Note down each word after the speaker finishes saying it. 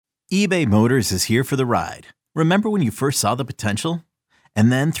eBay Motors is here for the ride. Remember when you first saw the potential?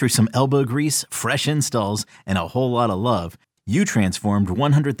 And then through some elbow grease, fresh installs, and a whole lot of love, you transformed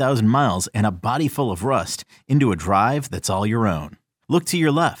 100,000 miles and a body full of rust into a drive that's all your own. Look to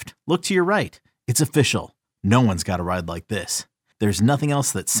your left. Look to your right. It's official. No one's got a ride like this. There's nothing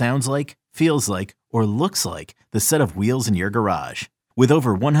else that sounds like, feels like, or looks like the set of wheels in your garage. With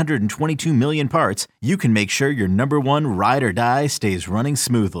over 122 million parts, you can make sure your number one ride or die stays running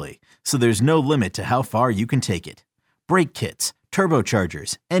smoothly. So there's no limit to how far you can take it. Brake kits,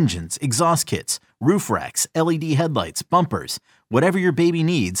 turbochargers, engines, exhaust kits, roof racks, LED headlights, bumpers, whatever your baby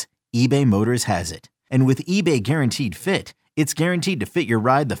needs, eBay Motors has it. And with eBay Guaranteed Fit, it's guaranteed to fit your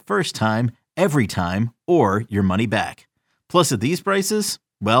ride the first time, every time, or your money back. Plus at these prices,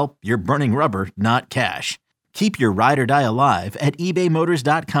 well, you're burning rubber, not cash. Keep your ride or die alive at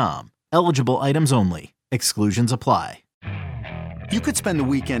ebaymotors.com. Eligible items only. Exclusions apply. You could spend the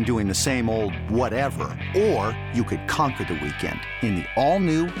weekend doing the same old whatever, or you could conquer the weekend in the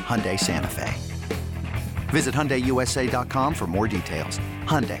all-new Hyundai Santa Fe. Visit HyundaiUSA.com for more details.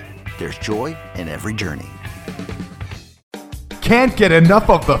 Hyundai, there's joy in every journey. Can't get enough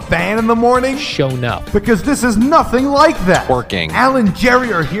of the Fan in the morning? Shown up. Because this is nothing like that. Working. Al and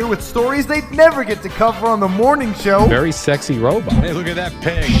Jerry are here with stories they'd never get to cover on the morning show. Very sexy robot. Hey, look at that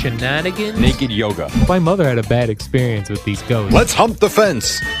pig. Shenanigans. Naked yoga. My mother had a bad experience with these ghosts. Let's hump the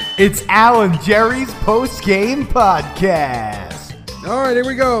fence. It's Al and Jerry's post-game podcast. All right, here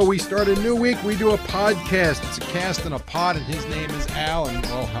we go. We start a new week. We do a podcast. It's a cast and a pod, and his name is Al. And,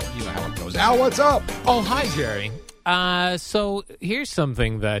 well, you know how it goes. Al, what's up? Oh, hi, Jerry. So here's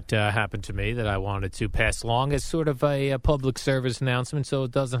something that happened to me that I wanted to pass along as sort of a public service announcement so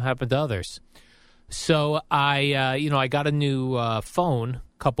it doesn't happen to others. So I got a new phone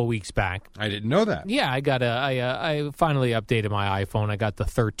a couple weeks back. I didn't know that. Yeah, I finally updated my iPhone. I got the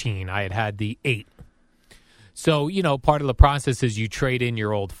 13. I had the 8. So, part of the process is you trade in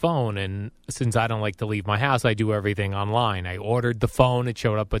your old phone, and since I don't like to leave my house, I do everything online. I ordered the phone. It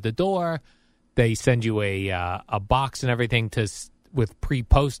showed up at the door. They send you a box and everything with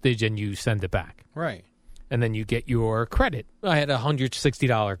pre-postage, and you send it back. Right. And then you get your credit. I had a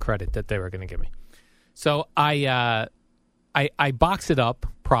 $160 credit that they were going to give me. So I box it up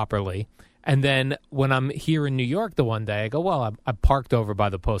properly, and then when I'm here in New York the one day, I go, well, I'm parked over by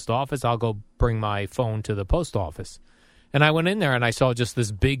the post office. I'll go bring my phone to the post office. And I went in there, and I saw just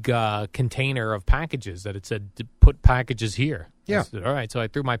this big container of packages that it said, put packages here. Yeah. I said, all right, so I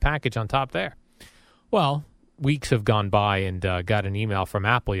threw my package on top there. Well, weeks have gone by, and got an email from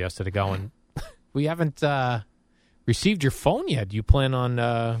Apple yesterday going, we haven't received your phone yet. Do you plan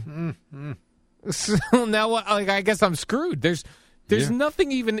on... So now, I guess I'm screwed. There's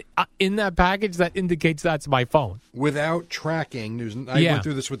nothing even in that package that indicates that's my phone. Without tracking, I went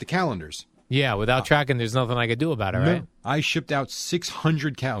through this with the calendars. Yeah, without tracking, there's nothing I could do about it, right? I shipped out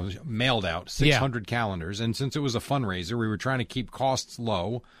 600 calendars, mailed out 600 calendars, and since it was a fundraiser, we were trying to keep costs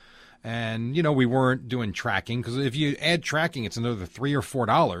low, and, we weren't doing tracking, because if you add tracking, it's another $3 or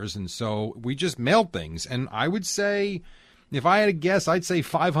 $4, and so we just mailed things, and I would say, if I had to guess, I'd say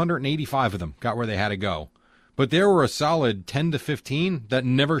 585 of them got where they had to go. But there were a solid 10 to 15 that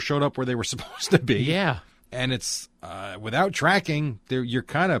never showed up where they were supposed to be. Yeah. And it's, without tracking, you're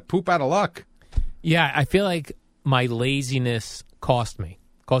kind of poop out of luck. Yeah, I feel like my laziness cost me.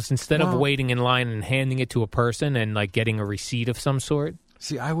 Because instead of waiting in line and handing it to a person and, getting a receipt of some sort.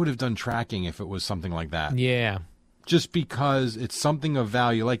 See, I would have done tracking if it was something like that. Yeah. Just because it's something of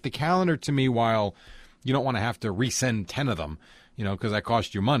value. Like the calendar, to me, while you don't want to have to resend 10 of them, because that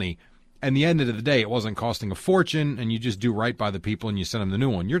cost you money. At the end of the day, it wasn't costing a fortune, and you just do right by the people and you send them the new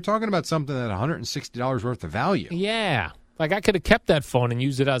one. You're talking about something at $160 worth of value. Yeah. I could have kept that phone and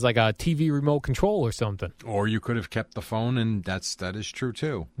used it as a TV remote control or something. Or you could have kept the phone, and that is true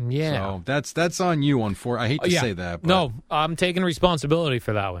too. Yeah. So that's on you. I hate to say that. But no, I'm taking responsibility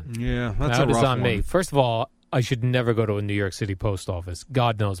for that one. Yeah, that's that a rough on one. me. First of all, I should never go to a New York City post office.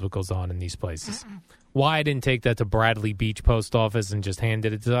 God knows what goes on in these places. Why I didn't take that to Bradley Beach post office and just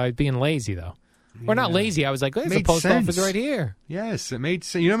handed it to... I was being lazy, though. Or not lazy. I was like, there's a post office right here. Yes, it made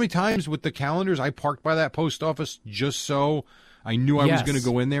sense. You know how many times with the calendars I parked by that post office just so I knew I was going to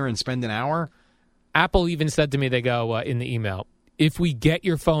go in there and spend an hour? Apple even said to me, they go in the email, if we get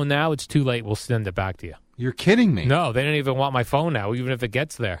your phone now, it's too late. We'll send it back to you. You're kidding me. No, they don't even want my phone now, even if it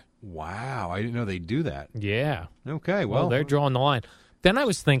gets there. Wow, I didn't know they'd do that. Yeah. Okay, well they're drawing the line. Then I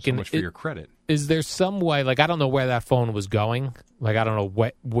was thinking, so much for your credit. Is there some way, I don't know where that phone was going. I don't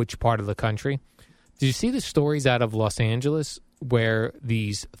know which part of the country. Did you see the stories out of Los Angeles where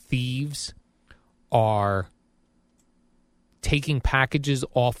these thieves are taking packages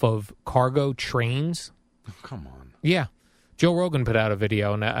off of cargo trains. Oh, come on. Yeah. Joe Rogan put out a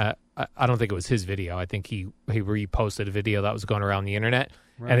video, and I don't think it was his video. I think he reposted a video that was going around the internet.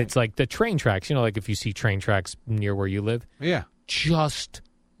 Right. And it's like the train tracks, like if you see train tracks near where you live. Yeah. Just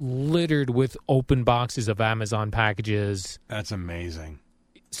littered with open boxes of Amazon packages. That's amazing.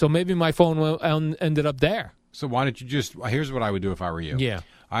 So maybe my phone ended up there. So why don't you here's what I would do if I were you. Yeah.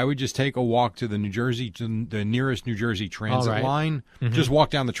 I would just take a walk to the nearest New Jersey transit line. Mm-hmm. Just walk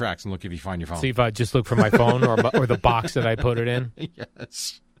down the tracks and look if you find your phone. See if I just look for my phone or the box that I put it in.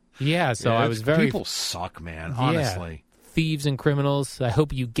 Yes. Yeah, so I was very... People suck, man, honestly. Thieves and criminals, I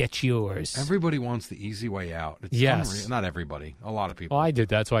hope you get yours. Everybody wants the easy way out. It's yes. Not everybody. A lot of people. Well, I did.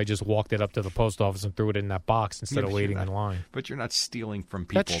 That's why I just walked it up to the post office and threw it in that box instead of waiting in line. But you're not stealing from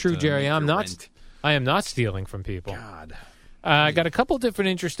people. That's true, Jerry. I am not stealing from people. God. I got a couple different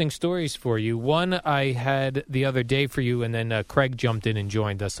interesting stories for you. One I had the other day for you, and then Craig jumped in and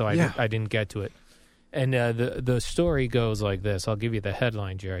joined us, so I didn't get to it. And the story goes like this. I'll give you the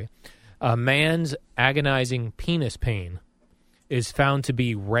headline, Jerry. A man's agonizing penis pain is found to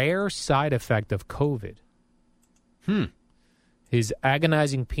be rare side effect of COVID. His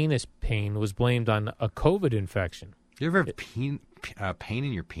agonizing penis pain was blamed on a COVID infection. You ever have pain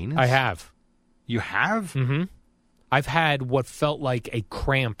in your penis? I have. You have? Mm-hmm. I've had what felt like a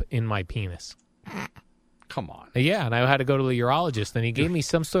cramp in my penis. Come on. Yeah, and I had to go to the urologist, and he gave me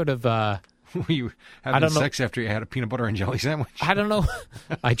some sort of... Were you having sex after you had a peanut butter and jelly sandwich? I don't know.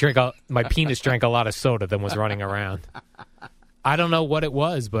 My penis drank a lot of soda than was running around. I don't know what it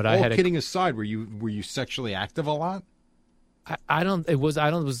was, but I had. Kidding aside, were you sexually active a lot? It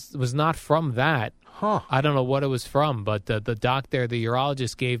was not from that. Huh. I don't know what it was from, but the doctor, the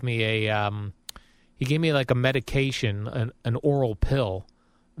urologist, gave me he gave me like a medication, an oral pill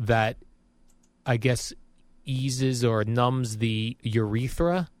that I guess eases or numbs the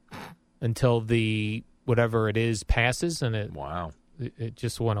urethra until the whatever it is passes, and it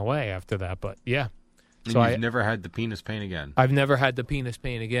just went away after that. But yeah, and so you've never had the penis pain again. I've never had the penis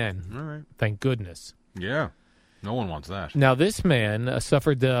pain again. All right, thank goodness. Yeah, no one wants that. Now this man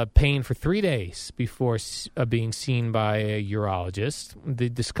suffered pain for 3 days before being seen by a urologist. The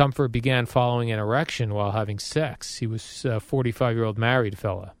discomfort began following an erection while having sex. He was a 45-year-old married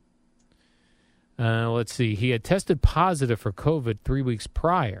fella. Let's see. He had tested positive for COVID 3 weeks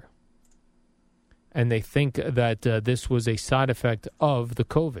prior. And they think that this was a side effect of the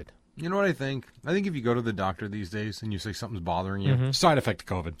COVID. You know what I think? I think if you go to the doctor these days and you say something's bothering you, side effect of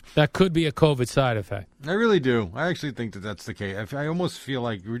COVID. That could be a COVID side effect. I really do. I actually think that that's the case. I almost feel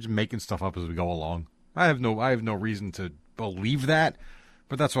like we're just making stuff up as we go along. I have no reason to believe that,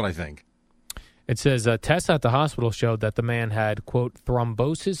 but that's what I think. It says tests at the hospital showed that the man had, quote,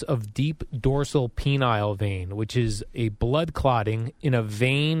 thrombosis of deep dorsal penile vein, which is a blood clotting in a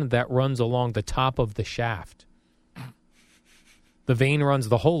vein that runs along the top of the shaft. The vein runs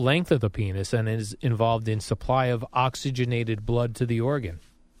the whole length of the penis and is involved in supply of oxygenated blood to the organ.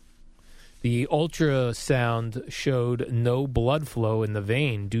 The ultrasound showed no blood flow in the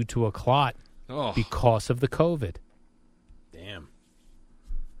vein due to a clot because of the COVID. Damn.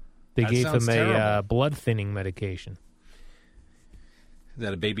 They gave him a blood thinning medication. Is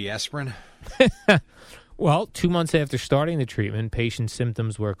that a baby aspirin? Well, 2 months after starting the treatment, patient's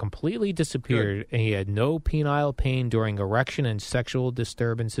symptoms were completely disappeared, and he had no penile pain during erection and sexual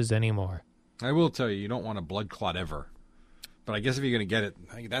disturbances anymore. I will tell you don't want a blood clot ever. But I guess if you're going to get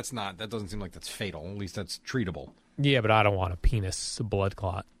it, that doesn't seem like that's fatal. At least that's treatable. Yeah, but I don't want a penis blood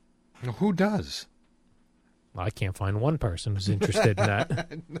clot. Who does? I can't find one person who's interested in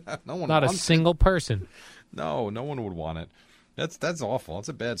that. No one. Not a single person. No one would want it. That's awful. It's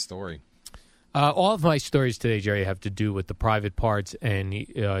a bad story. All of my stories today, Jerry, have to do with the private parts and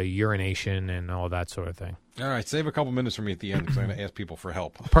urination and all that sort of thing. All right, save a couple minutes for me at the end because I'm going to ask people for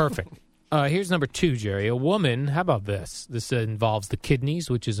help. Perfect. Here's number 2, Jerry. A woman, how about this? This involves the kidneys,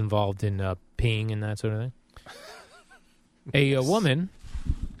 which is involved in peeing and that sort of thing. A woman,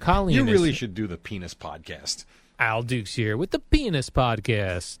 Colleen. You really should do the penis podcast. Al Dukes here with the penis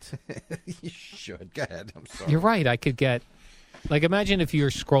podcast. You should. Go ahead. I'm sorry. You're right. I could get... Like, imagine if you're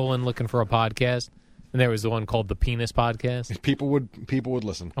scrolling looking for a podcast, and there was the one called the Penis Podcast. People would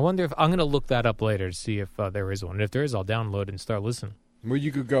listen. I wonder if I'm going to look that up later to see if there is one. And if there is, I'll download it and start listening. Where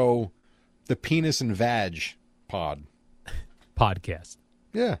you could go, the Penis and Vag podcast.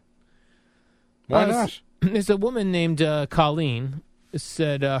 Yeah. Why not? There's a woman named Colleen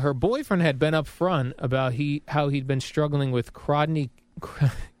said her boyfriend had been up front about how he'd been struggling with chronic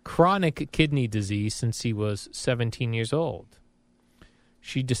kidney disease since he was 17 years old.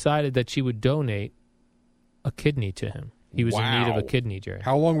 She decided that she would donate a kidney to him. He was in need of a Wow. kidney, Jerry.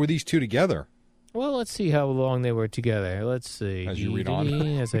 How long were these two together? Well, let's see how long they were together. Let's see. As you read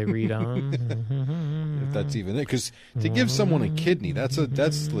on. As I read on. If that's even it. Because to give someone a kidney, that's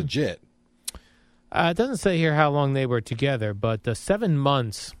legit. It doesn't say here how long they were together, but 7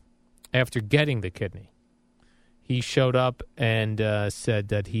 months after getting the kidney, he showed up and said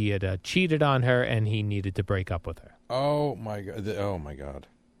that he had cheated on her and he needed to break up with her. Oh, my God.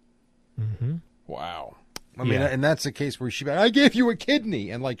 Mm-hmm. Wow. I mean, and that's a case where I gave you a kidney.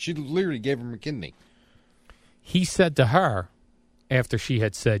 And, like, she literally gave him a kidney. He said to her, after she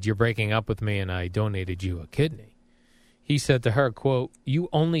had said, "You're breaking up with me and I donated you a kidney," he said to her, quote, "You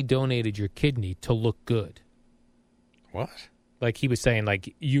only donated your kidney to look good." What? Like he was saying,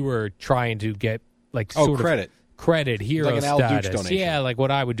 like you were trying to get, like, sort credit. Credit, hero Like an Al Dukes status. donation. Yeah, like what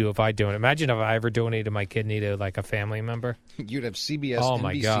I would do if I donate. Imagine if I ever donated my kidney to, like, a family member. You'd have CBS, Oh,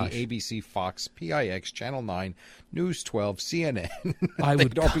 my NBC, gosh. ABC, Fox, PIX, Channel 9, News 12, CNN. I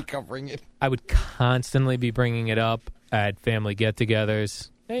would They'd all be covering it. I would constantly be bringing it up at family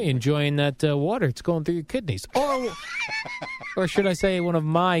get-togethers. Hey, enjoying that water? It's going through your kidneys. Or should I say one of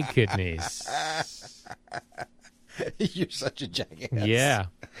my kidneys? You're such a jackass. Yeah.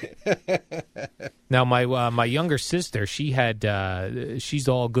 Now, my younger sister, she had she's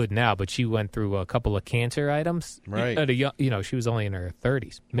all good now, but she went through a couple of cancer items. Right. She was only in her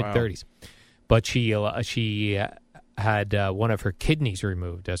 30s, mid-30s. But she had one of her kidneys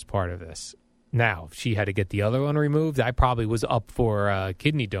removed as part of this. Now, if she had to get the other one removed, I probably was up for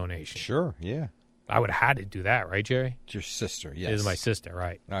kidney donation. Sure, yeah. I would have had to do that, right, Jerry? It's your sister, yes. It is my sister,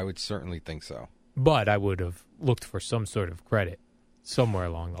 right. I would certainly think so. But I would have looked for some sort of credit somewhere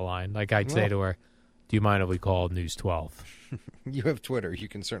along the line. Like I'd say to her, "Do you mind if we call News 12? You have Twitter. You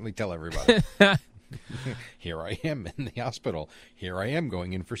can certainly tell everybody. Here I am in the hospital. Here I am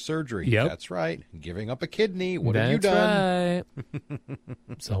going in for surgery. Yep. That's right. Giving up a kidney. What have you done? Right.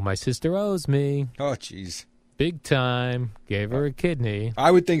 So my sister owes me Oh, jeez. big time. Gave her a kidney.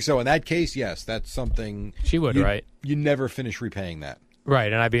 I would think so. In that case, yes, that's something. She would, right? You never finish repaying that.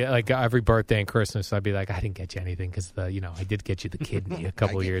 Right, and I'd be like, every birthday and Christmas, I'd be like, I didn't get you anything because I did get you the kidney a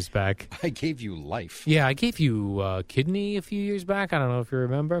couple years back. I gave you life. Yeah, I gave you a kidney a few years back. I don't know if you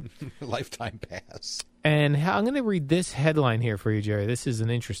remember. Lifetime pass. And I'm going to read this headline here for you, Jerry. This is an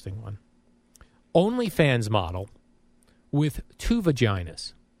interesting one. OnlyFans model with 2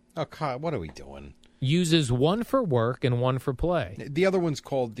 vaginas. Oh, God, what are we doing? Uses one for work and one for play. The other one's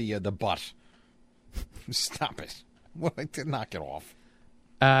called the butt. Stop it. Knock it off.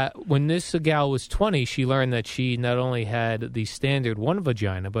 When this gal was 20, she learned that she not only had the standard one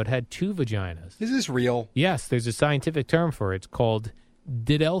vagina, but had 2 vaginas. Is this real? Yes, there's a scientific term for it. It's called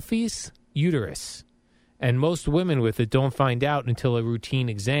Didelphys uterus. And most women with it don't find out until a routine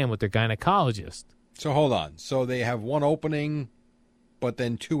exam with their gynecologist. So hold on. So they have one opening, but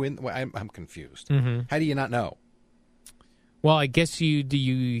then 2 in. Well, I'm confused. Mm-hmm. How do you not know? Well, I guess you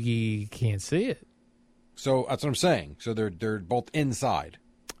can't see it. So that's what I'm saying. So they're both inside.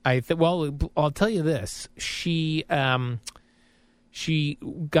 Well, I'll tell you this. She got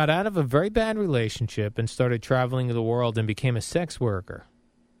out of a very bad relationship and started traveling the world and became a sex worker.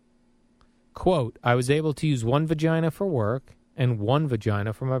 Quote, "I was able to use one vagina for work and one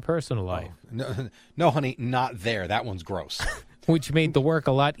vagina for my personal life." No, honey, not there. That one's gross. Which made the work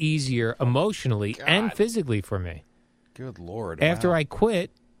a lot easier emotionally and physically for me. Good Lord. After wow. I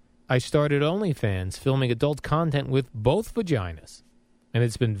quit, I started OnlyFans, filming adult content with both vaginas. And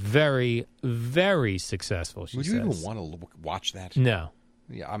it's been very, very successful, she Would says. you even want to watch that? No.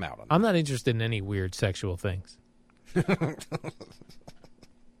 Yeah, I'm out on that. I'm not interested in any weird sexual things.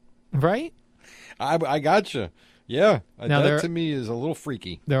 Right? I gotcha. Yeah. Now that to me is a little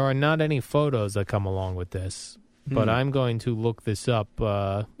freaky. There are not any photos that come along with this, but I'm going to look this up,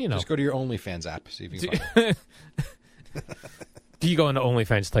 Just go to your OnlyFans app, see if you can find it. You go into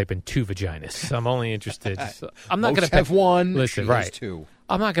OnlyFans, type in 2 vaginas. I'm only interested. I'm not Most going to have one. Listen, she right? has 2.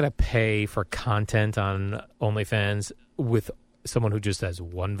 I'm not going to pay for content on OnlyFans with someone who just has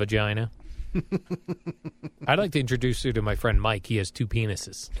one vagina. I'd like to introduce you to my friend Mike. He has 2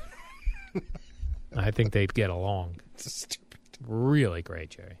 penises. I think they'd get along. Stupid. Really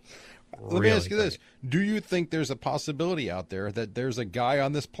great, Jerry. Let me ask you this. Do you think there's a possibility out there that there's a guy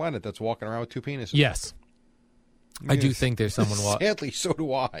on this planet that's walking around with 2 penises? Yes. I do think there's someone. Sadly, so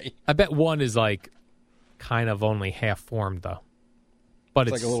do I. I bet one is like kind of only half formed though, but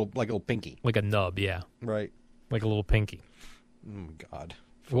it's like a little pinky, like a nub, yeah, right? Like a little pinky. Oh my God!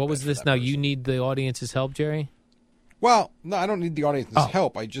 What was this? Now you need the audience's help, Jerry? Well, no, I don't need the audience's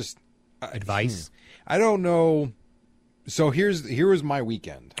help. I just advice. I don't know. So here was my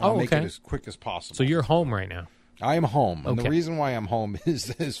weekend. I'll make it as quick as possible. So you're home right now. I am home. And Okay. the reason why I'm home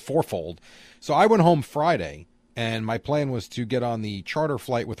is fourfold. So I went home Friday, and my plan was to get on the charter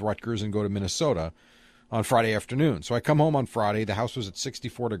flight with Rutgers and go to Minnesota on Friday afternoon. So I come home on Friday. The house was at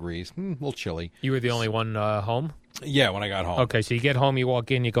 64 degrees. A little chilly. You were the only one home? Yeah, when I got home. Okay, so you get home, you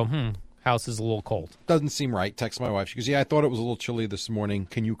walk in, you go, house is a little cold. Doesn't seem right. Text my wife. She goes, yeah, I thought it was a little chilly this morning.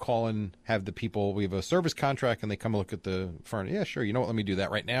 Can you call and have the people, we have a service contract, and they come and look at the furniture. Yeah, sure. You know what? Let me do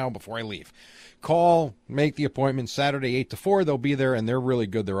that right now before I leave. Call, make the appointment Saturday 8 to 4. They'll be there, and they're really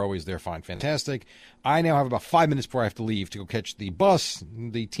good. They're always there. Fine. Fantastic. I now have about 5 minutes before I have to leave to go catch the bus,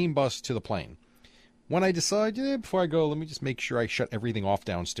 the team bus to the plane. When I decide, before I go, let me just make sure I shut everything off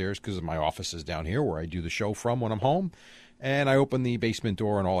downstairs because my office is down here where I do the show from when I'm home. And I open the basement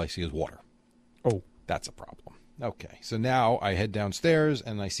door, and all I see is water. Oh. That's a problem. Okay, so now I head downstairs,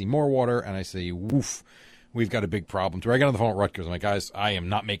 and I see more water, and I say, woof, we've got a big problem. So I get on the phone with Rutgers. I'm like, guys, I am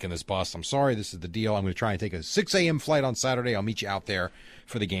not making this bus. I'm sorry. This is the deal. I'm going to try and take a 6 a.m. flight on Saturday. I'll meet you out there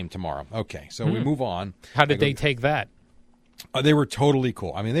for the game tomorrow. Okay, so we move on. How did they take that? They were totally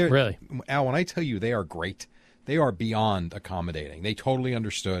cool. I mean, Really? Al, when I tell you they are great, they are beyond accommodating. They totally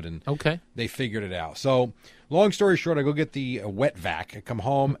understood, and they figured it out. So long story short, I go get the wet vac. I come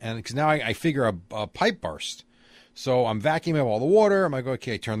home, and because now I figure a pipe burst. So I'm vacuuming up all the water. I'm like,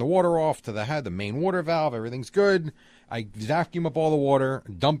 okay, I turn the water off to the main water valve. Everything's good. I vacuum up all the water,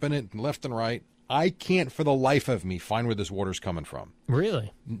 dumping it left and right. I can't for the life of me find where this water's coming from.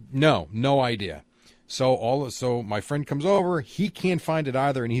 Really? No idea. So my friend comes over. He can't find it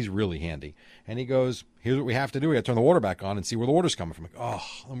either, and he's really handy. And he goes, here's what we have to do. We got to turn the water back on and see where the water's coming from. I'm like,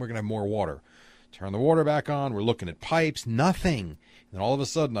 then we're going to have more water. Turn the water back on. We're looking at pipes. Nothing. And all of a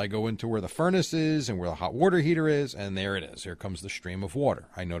sudden, I go into where the furnace is and where the hot water heater is, and there it is. Here comes the stream of water.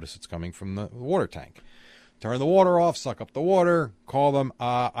 I notice it's coming from the water tank. Turn the water off, suck up the water, call them.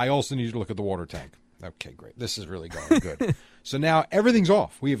 I also need you to look at the water tank. Okay, great. This is really going good. So now everything's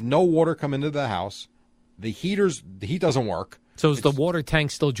off. We have no water come into the house. The heat doesn't work. So is the water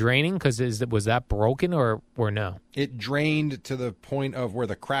tank still draining? Because was that broken or no? It drained to the point of where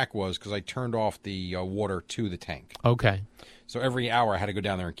the crack was because I turned off the water to the tank. Okay. So every hour I had to go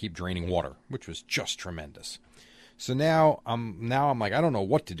down there and keep draining water, which was just tremendous. So now I'm like, I don't know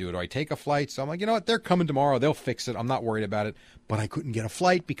what to do. Do I take a flight? So I'm like, you know what? They're coming tomorrow. They'll fix it. I'm not worried about it. But I couldn't get a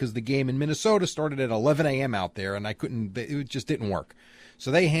flight because the game in Minnesota started at 11 a.m. out there, and it just didn't work.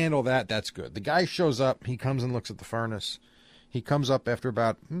 So they handle that. That's good. The guy shows up. He comes and looks at the furnace. He comes up after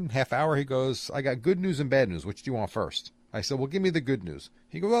about half hour. He goes, I got good news and bad news. Which do you want first? I said, well, give me the good news.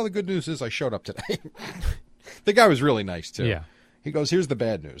 He goes, well, the good news is I showed up today. The guy was really nice, too. Yeah. He goes, here's the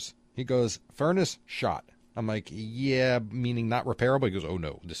bad news. He goes, furnace shot. I'm like, yeah, meaning not repairable? He goes, oh,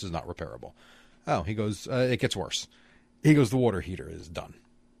 no, this is not repairable. Oh, he goes, it gets worse. He goes, the water heater is done.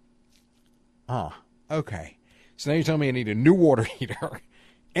 Oh, okay. So now you're telling me I need a new water heater,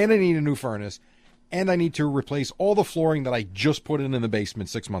 and I need a new furnace, and I need to replace all the flooring that I just put in the basement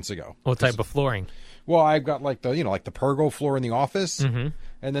 6 months ago. What type of flooring? Well, I've got like the pergo floor in the office, Mm-hmm.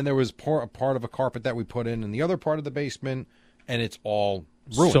 and then there was a part of a carpet that we put in the other part of the basement, and it's all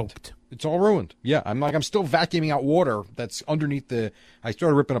ruined. Soaked. It's all ruined. Yeah, I'm still vacuuming out water that's underneath I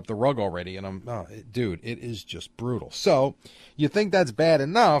started ripping up the rug already, and dude, it is just brutal. So you think that's bad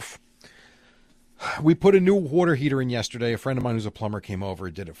enough? We put a new water heater in yesterday. A friend of mine who's a plumber came over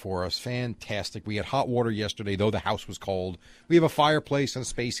and did it for us. Fantastic. We had hot water yesterday, though the house was cold. We have a fireplace and a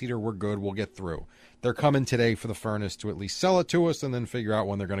space heater. We're good. We'll get through. They're coming today for the furnace to at least sell it to us and then figure out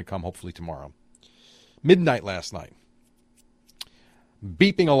when they're going to come, hopefully tomorrow. Midnight last night.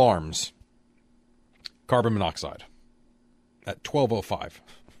 Beeping alarms. Carbon monoxide. At 12:05. I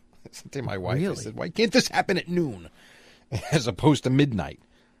said to my wife, Really? I said, why can't this happen at noon as opposed to midnight?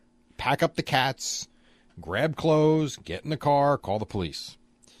 Pack up the cats, grab clothes, get in the car, call the police.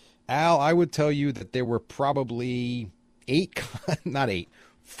 Al, I would tell you that there were probably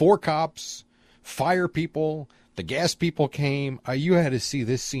 4 cops, fire people, the gas people came. You had to see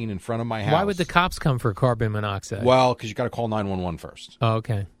this scene in front of my house. Why would the cops come for carbon monoxide? Well, because you got to call 911 first. Oh,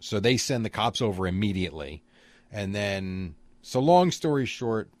 okay. So they send the cops over immediately. And then, so long story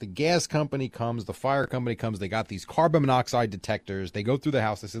short, the gas company comes, the fire company comes. They got these carbon monoxide detectors. They go through the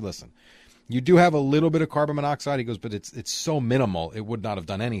house. They say, listen, you do have a little bit of carbon monoxide. He goes, but it's so minimal, it would not have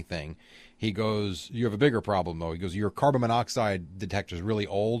done anything. He goes, you have a bigger problem, though. He goes, your carbon monoxide detector is really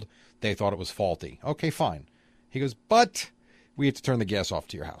old. They thought it was faulty. Okay, fine. He goes, but we have to turn the gas off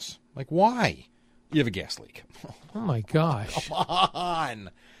to your house. I'm like, why? You have a gas leak. Oh, my gosh. Come on.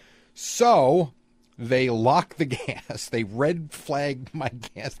 So they lock the gas. They red flag my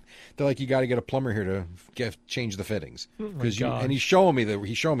gas. They're like, you got to get a plumber here to change the fittings. Oh my gosh. And he's showing me the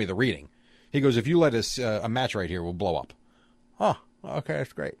reading. He goes, if you let us a match right here, we'll blow up. Huh. Okay,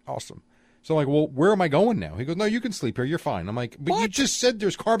 that's great. Awesome. So I'm like, well, where am I going now? He goes, no, you can sleep here. You're fine. I'm like, but you just said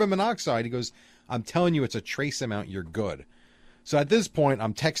there's carbon monoxide. He goes, I'm telling you, it's a trace amount. You're good. So at this point,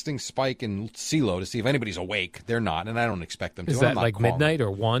 I'm texting Spike and CeeLo to see if anybody's awake. They're not, and I don't expect them to. Is that like midnight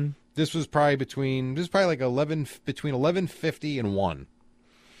or 1? This was probably between 11:50 and 1.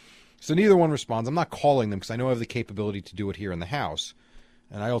 So neither one responds. I'm not calling them because I know I have the capability to do it here in the house.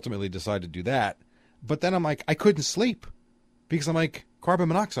 And I ultimately decided to do that. But then I'm like, I couldn't sleep because I'm like, carbon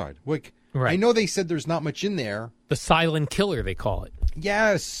monoxide. Like, right. I know they said there's not much in there. The silent killer, they call it.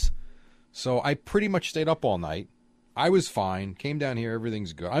 Yes. So I pretty much stayed up all night. I was fine. Came down here.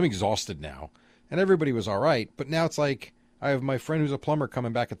 Everything's good. I'm exhausted now. And everybody was all right. But now it's like I have my friend who's a plumber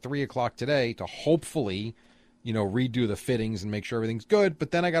coming back at 3 o'clock today to hopefully, redo the fittings and make sure everything's good.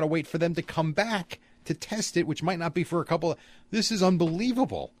 But then I got to wait for them to come back to test it, which might not be for a couple of... This is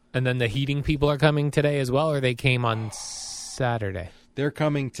unbelievable. And then the heating people are coming today as well, or they came on Saturday? They're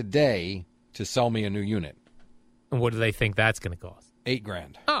coming today to sell me a new unit. And what do they think that's going to cost?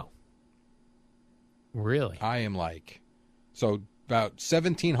 $8,000. Oh. Really? I am like... So about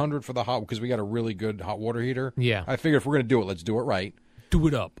 $1,700 for the hot... Because we got a really good hot water heater. Yeah. I figured if we're going to do it, let's do it right. Do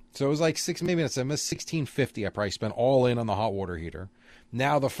it up. So it was like $1,650 I probably spent all in on the hot water heater.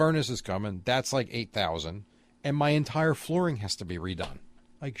 Now the furnace is coming. That's like $8,000. And my entire flooring has to be redone.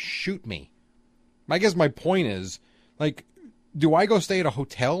 Like, shoot me. I guess my point is, like, do I go stay at a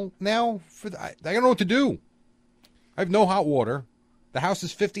hotel now? I don't know what to do. I have no hot water. The house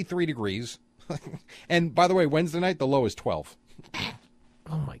is 53 degrees. And by the way, Wednesday night, the low is 12.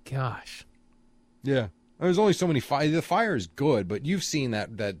 Oh, my gosh. Yeah. There's only so many fires. The fire is good, but you've seen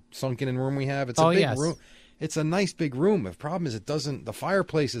that sunken-in room we have. It's a big room. It's a nice big room. The problem is the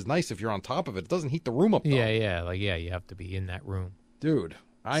fireplace is nice if you're on top of it. It doesn't heat the room up, though. Yeah. You have to be in that room. Dude,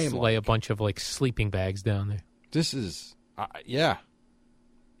 I am lay a bunch of, sleeping bags down there. This is, yeah.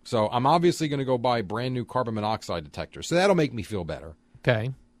 So I'm obviously going to go buy brand new carbon monoxide detectors. So that'll make me feel better.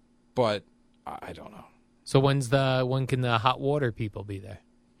 Okay. But I don't know. So when can the hot water people be there?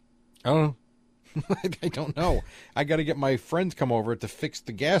 I don't know. I don't know. I got to get my friends come over to fix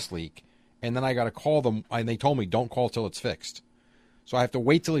the gas leak, and then I got to call them. And they told me don't call till it's fixed. So I have to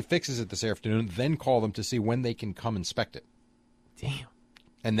wait till he fixes it this afternoon, then call them to see when they can come inspect it. Damn.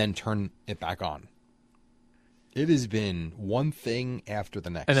 And then turn it back on. It has been one thing after the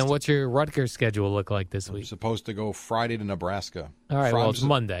next. And then what's your Rutgers schedule look like this week? I'm supposed to go Friday to Nebraska. All right, well, it's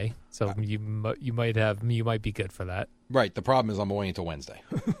Monday, so you might be good for that. Right. The problem is I'm away until Wednesday.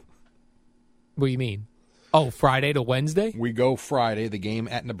 What do you mean? Oh, Friday to Wednesday? We go Friday. The game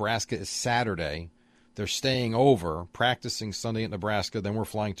at Nebraska is Saturday. They're staying over, practicing Sunday at Nebraska. Then we're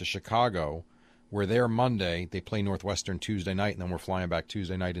flying to Chicago. We're there Monday. They play Northwestern Tuesday night, and then we're flying back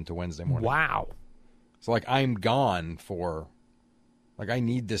Tuesday night into Wednesday morning. Wow. So, I'm gone for, I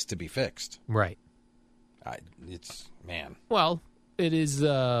need this to be fixed. Right. Man. Well, it is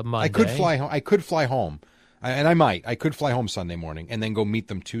Monday. I could fly home. And I might. I could fly home Sunday morning and then go meet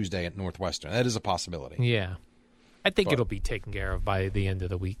them Tuesday at Northwestern. That is a possibility. Yeah. I think it'll be taken care of by the end of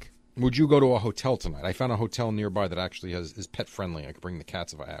the week. Would you go to a hotel tonight? I found a hotel nearby that actually is pet friendly. I could bring the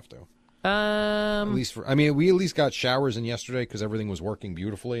cats if I have to. At least we at least got showers in yesterday because everything was working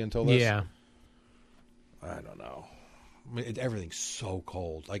beautifully until this. Yeah. I don't know. Everything's so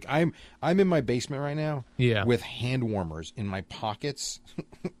cold. I'm in my basement right now. Yeah. With hand warmers in my pockets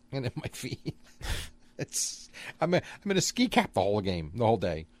and in my feet. I'm in a ski cap the whole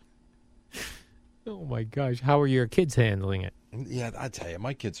day. Oh my gosh, how are your kids handling it? Yeah, I tell you,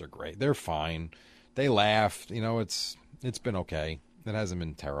 my kids are great. They're fine. They laugh. It's been okay. It hasn't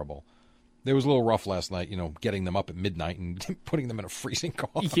been terrible. It was a little rough last night, getting them up at midnight and putting them in a freezing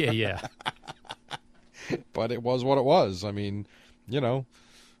car. Yeah. But it was what it was. I mean,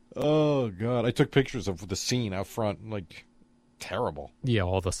 oh God, I took pictures of the scene out front, terrible. Yeah,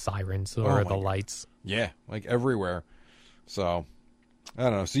 all the sirens or the lights. Yeah, everywhere. So, I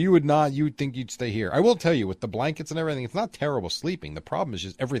don't know. So you would think you'd stay here. I will tell you, with the blankets and everything, it's not terrible sleeping. The problem is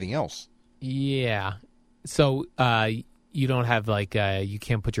just everything else. Yeah. So, you don't have you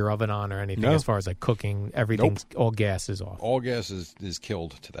can't put your oven on or anything as far as cooking. Everything's all gas is off. All gas is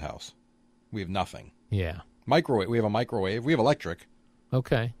killed to the house. We have nothing. Yeah. Microwave. We have a microwave. We have electric.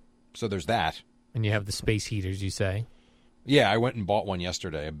 Okay. So there's that. And you have the space heaters, you say? Yeah, I went and bought one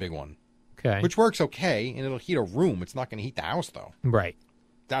yesterday, a big one. Okay. Which works okay, and it'll heat a room. It's not going to heat the house, though. Right.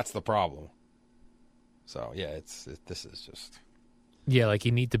 That's the problem. So, yeah, this is just... Yeah,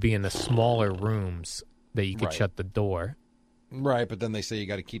 you need to be in the smaller rooms that you could shut the door. Right, but then they say you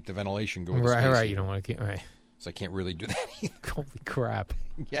got to keep the ventilation going. Right. You don't want to keep... Right. So I can't really do that either. Holy crap.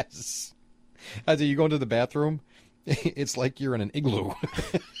 Yes. As you go into the bathroom, it's like you're in an igloo.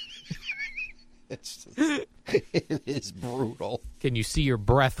 It is brutal. Can you see your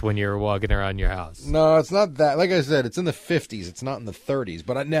breath when you're walking around your house? No, it's not that. Like I said, it's in the 50s. It's not in the 30s.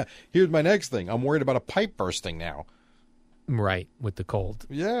 But now, here's my next thing. I'm worried about a pipe bursting now. Right, with the cold.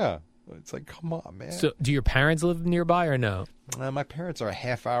 Yeah. It's like, come on, man. So, do your parents live nearby or no? My parents are a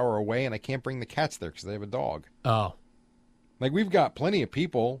half hour away, and I can't bring the cats there because they have a dog. Oh. Like, we've got plenty of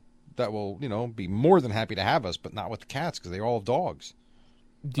people that will, be more than happy to have us, but not with the cats because they all have dogs.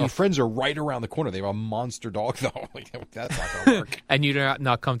 Our friends are right around the corner. They have a monster dog, though. That's not going to work. And you're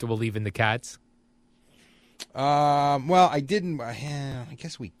not comfortable leaving the cats? Well, I didn't. I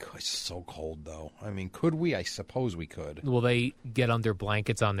guess we could. It's so cold, though. I mean, could we? I suppose we could. Will they get under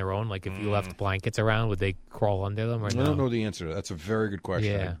blankets on their own? Like, if you left blankets around, would they crawl under them? Or I don't know the answer to that. That's a very good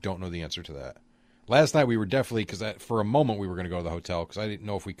question. Yeah. I don't know the answer to that. Last night we were definitely, because for a moment we were going to go to the hotel because I didn't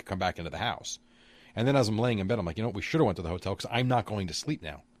know if we could come back into the house. And then as I'm laying in bed, I'm like, we should have went to the hotel because I'm not going to sleep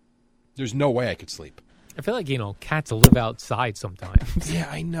now. There's no way I could sleep. I feel like, cats live outside sometimes. Yeah,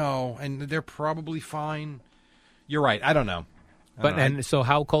 I know. And they're probably fine. You're right. I don't know. So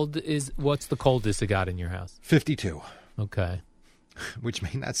how cold what's the coldest it got in your house? 52. Okay. Which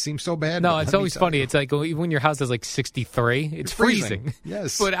may not seem so bad. No, it's always funny. It's like even when your house is like 63, it's freezing.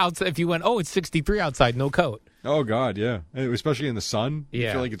 Yes. But outside, if you went, it's 63 outside, no coat. Oh, God, yeah. Especially in the sun. Yeah.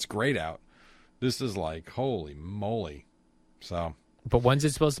 You feel like it's great out. This is like, holy moly. So. But when's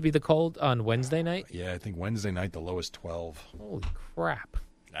it supposed to be the cold? On Wednesday night? Yeah, I think Wednesday night, the lowest 12. Holy crap.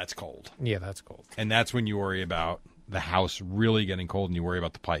 That's cold. Yeah, that's cold. And that's when you worry about the house really getting cold and you worry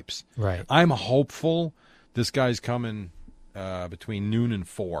about the pipes. Right. I'm hopeful this guy's coming between noon and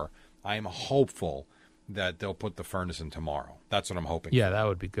 4. I'm hopeful that they'll put the furnace in tomorrow. That's what I'm hoping. Yeah, that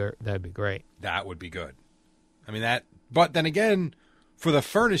would be good. That'd be great. That would be good. I mean, but then again, for the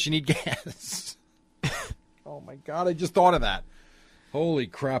furnace, you need gas. Oh, my God. I just thought of that. Holy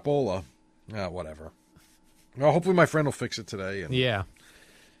crapola. Whatever. Well, hopefully my friend will fix it today. And yeah.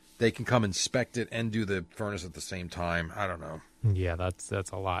 They can come inspect it and do the furnace at the same time. I don't know. Yeah, that's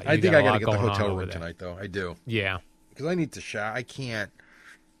a lot. I think I got to get the hotel room tonight, though. I do. Yeah. Because I need to shower. I can't,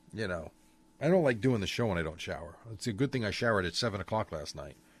 I don't like doing the show when I don't shower. It's a good thing I showered at 7 o'clock last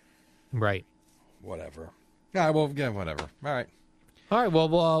night. Right. Whatever. Yeah, well, yeah, whatever. All right. All right,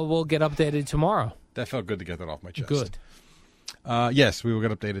 well, we'll get updated tomorw. That felt good to get that off my chest. Good. Yes, we will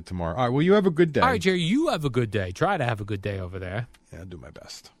get updated tomorrow. All right, well, you have a good day. All right, Jerry, you have a good day. Try to have a good day over there. Yeah, I'll do my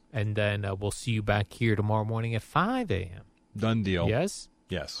best. And then we'll see you back here tomorrow morning at 5 a.m. Done deal. Yes?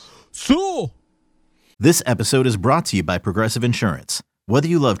 Yes. So. This episode is brought to you by Progressive Insurance. Whether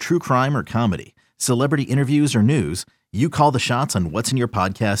you love true crime or comedy, celebrity interviews or news, you call the shots on what's in your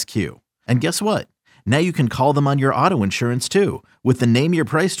podcast queue. And guess what? Now you can call them on your auto insurance too with the Name Your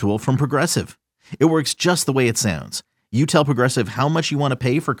Price tool from Progressive. It works just the way it sounds. You tell Progressive how much you want to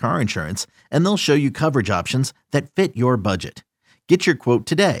pay for car insurance, and they'll show you coverage options that fit your budget. Get your quote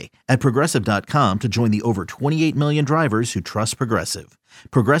today at Progressive.com to join the over 28 million drivers who trust Progressive.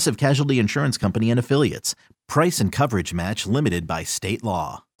 Progressive Casualty Insurance Company and Affiliates. Price and coverage match limited by state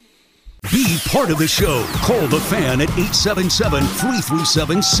law. Be part of the show. Call the Fan at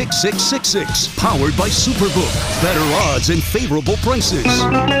 877-337-6666. Powered by Superbook. Better odds and favorable prices.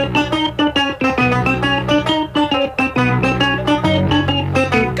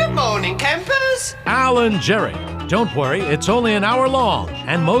 Good morning, campers. Alan Jerry. Don't worry, it's only an hour long,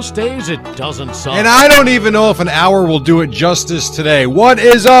 and most days it doesn't suck. And I don't even know if an hour will do it justice today. What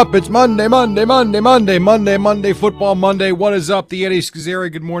is up? It's Monday, Football Monday. What is up? The Eddie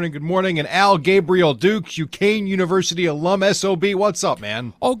Scazzeri, good morning. And Al Gabriel Duke, Duquesne University alum, SOB. What's up,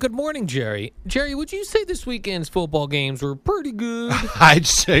 man? Oh, good morning, Jerry. Jerry, would you say this weekend's football games were pretty good? I'd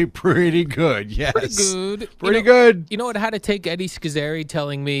say pretty good, yes. Pretty good. Pretty good. You know what? I had to take Eddie Scazzeri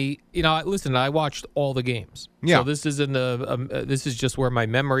telling me, listen, I watched all the games. Yeah. So this isn't this is just where my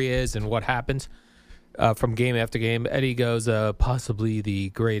memory is and what happens from game after game. Eddie goes, possibly the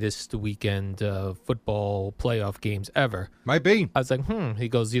greatest weekend football playoff games ever. Might be. I was like, He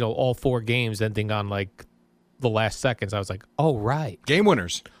goes, all 4 games ending on like the last seconds. I was like, oh, right. Game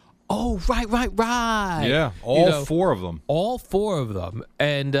winners. Oh, right. Yeah, all 4 of them. All 4 of them.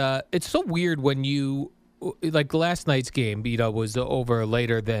 And it's so weird when you, like last night's game, was over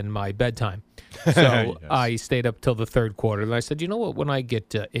later than my bedtime. So Yes. I stayed up till the third quarter. And I said, you know what? When I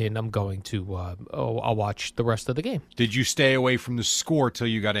get in, I'm going to, I'll watch the rest of the game. Did you stay away from the score till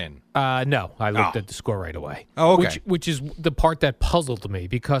you got in? No, I looked at the score right away. Oh, okay. Which is the part that puzzled me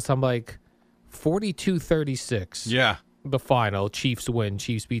because I'm like, 42-36. Yeah. The final. Chiefs win.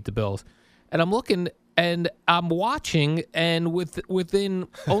 Chiefs beat the Bills. And I'm looking and I'm watching, and within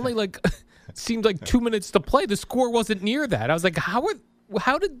only like seemed like 2 minutes to play. The score wasn't near that. I was like, how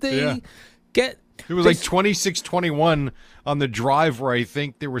did they get? It was like 26-21 on the drive where I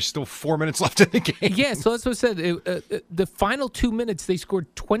think there were still 4 minutes left in the game. Yeah, so that's what I said. The final 2 minutes, they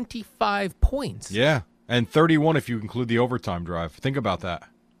scored 25 points. Yeah, and 31 if you include the overtime drive. Think about that.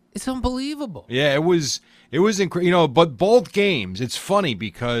 It's unbelievable. Yeah, it was incredible. But both games, it's funny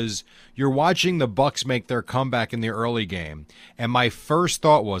because you're watching the Bucks make their comeback in the early game, and my first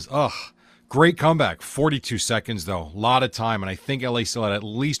thought was, great comeback. 42 seconds, though. A lot of time, and I think LA still had at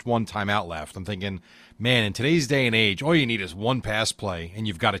least one timeout left. I'm thinking, man, in today's day and age, all you need is one pass play, and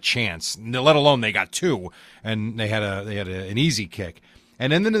you've got a chance, let alone they got two, and they had an easy kick.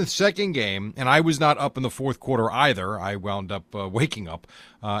 And then in the second game, and I was not up in the fourth quarter either. I wound up waking up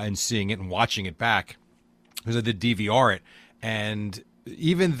and seeing it and watching it back because I did DVR it. And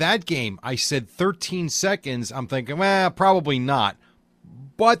even that game, I said 13 seconds. I'm thinking, well, probably not.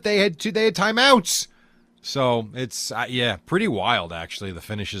 But they had timeouts. So it's, pretty wild, actually, the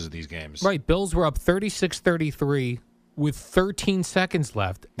finishes of these games. Right. Bills were up 36-33 with 13 seconds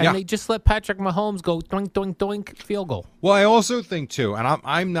left, and they just let Patrick Mahomes go doink, doink, doink, field goal. Well, I also think, too, and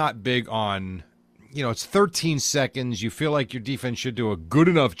I'm not big on, it's 13 seconds. You feel like your defense should do a good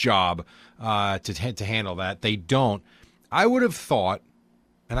enough job to handle that. They don't. I would have thought,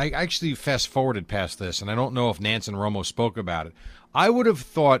 and I actually fast-forwarded past this, and I don't know if Nance and Romo spoke about it. I would have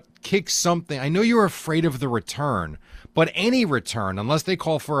thought kick something. I know you're afraid of the return, but any return, unless they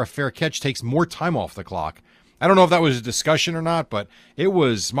call for a fair catch, takes more time off the clock. I don't know if that was a discussion or not, but it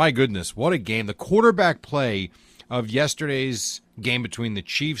was, my goodness, what a game. The quarterback play of yesterday's game between the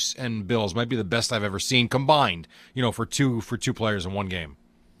Chiefs and Bills might be the best I've ever seen combined, for two players in one game.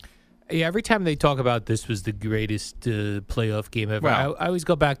 Yeah, every time they talk about this was the greatest playoff game ever, Well, I always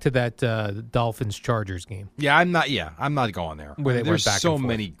go back to that Dolphins-Chargers game. Yeah, I'm not going there. Where they There's went back so and forth.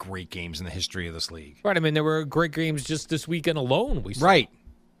 many great games in the history of this league. Right, I mean, there were great games just this weekend alone. We saw. Right.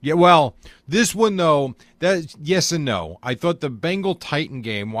 Yeah, well, this one, though, yes and no. I thought the Bengal-Titan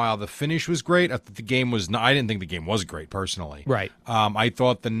game, while the finish was great, I didn't think the game was great, personally. Right. I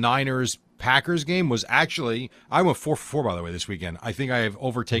thought the Niners-Packers game was actually, I went 4-4, by the way, this weekend. I think I have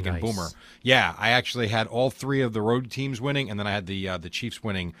overtaken Nice. Boomer. Yeah, I actually had all three of the road teams winning, and then I had the Chiefs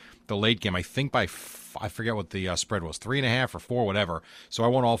winning the late game. I think by I forget what the spread was, 3.5 or 4, whatever. So I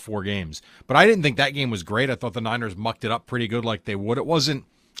won all 4 games. But I didn't think that game was great. I thought the Niners mucked it up pretty good like they would. It wasn't,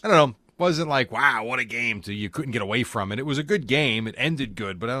 I don't know, wasn't like, wow, what a game you couldn't get away from it. It was a good game. It ended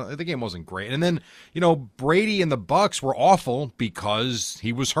good, but the game wasn't great. And then, Brady and the Bucks were awful because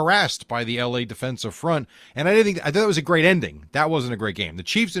he was harassed by the LA defensive front. And I thought it was a great ending. That wasn't a great game. The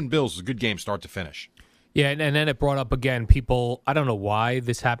Chiefs and Bills was a good game start to finish. Yeah, and then it brought up again, people, I don't know why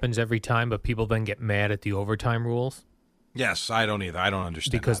this happens every time, but people then get mad at the overtime rules. Yes, I don't either. I don't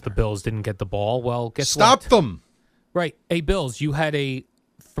understand Because the Bills didn't get the ball. Well, guess what? Stop them. Right. Hey, Bills, you had a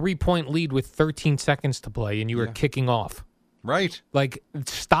 3-point lead with 13 seconds to play, and you were kicking off. Right. Like,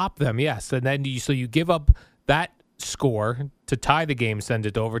 stop them, yes. And then you give up that score to tie the game, send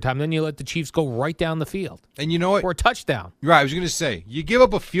it to overtime. Then you let the Chiefs go right down the field. And you know what? For a touchdown. Right, I was going to say, you give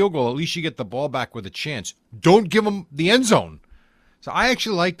up a field goal, at least you get the ball back with a chance. Don't give them the end zone. So I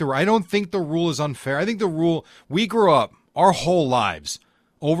actually like I don't think the rule is unfair. I think the rule, we grew up our whole lives,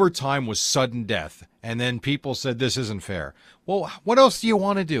 overtime was sudden death. And then people said this isn't fair. Well, what else do you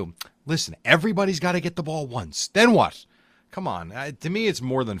want to do? Listen, everybody's got to get the ball once. Then what? Come on. To me, it's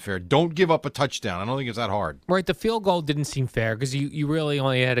more than fair. Don't give up a touchdown. I don't think it's that hard. Right, the field goal didn't seem fair because you really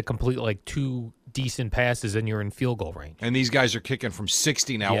only had to complete like 2 decent passes and you're in field goal range. And these guys are kicking from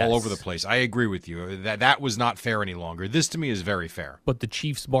 60 now all over the place. I agree with you. That was not fair any longer. This, to me, is very fair. But the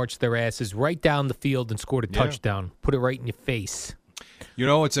Chiefs marched their asses right down the field and scored a touchdown. Put it right in your face.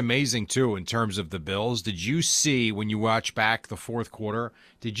 It's amazing, too, in terms of the Bills. Did you see, when you watch back the fourth quarter,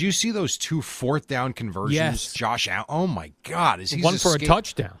 did you see those 2 fourth-down conversions? Yes. Josh Allen, oh, my God. One for a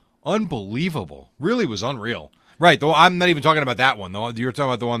touchdown. Unbelievable. Really was unreal. Right, though I'm not even talking about that one. Though you're talking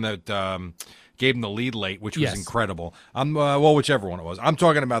about the one that gave him the lead late, which was incredible. Whichever one it was. I'm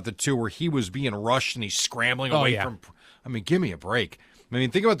talking about the 2 where he was being rushed and he's scrambling away from. I mean, give me a break. I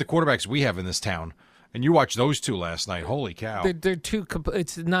mean, think about the quarterbacks we have in this town. And you watched those 2 last night. Holy cow. They're too.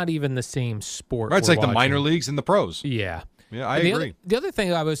 It's not even the same sport. Right, it's like the minor leagues and the pros. Yeah. Yeah, I agree. The other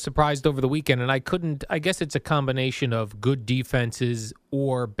thing I was surprised over the weekend, and I guess it's a combination of good defenses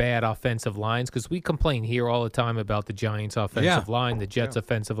or bad offensive lines, because we complain here all the time about the Giants' offensive line, the Jets'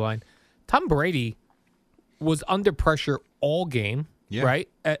 offensive line. Tom Brady was under pressure all game, right?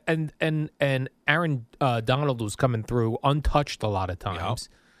 And Aaron Donald was coming through untouched a lot of times.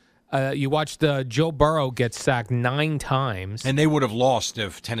 You watched Joe Burrow get sacked 9 times. And they would have lost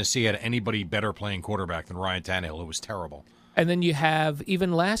if Tennessee had anybody better playing quarterback than Ryan Tannehill. It was terrible. And then you have,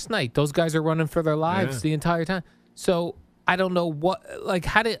 even last night, those guys are running for their lives the entire time. So I don't know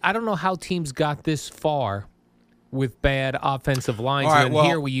I don't know how teams got this far with bad offensive lines. All right, and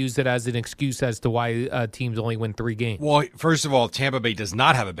here we use it as an excuse as to why teams only win 3 games. Well, first of all, Tampa Bay does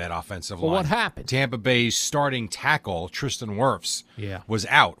not have a bad offensive line. What happened? Tampa Bay's starting tackle, Tristan Wirfs, Yeah. was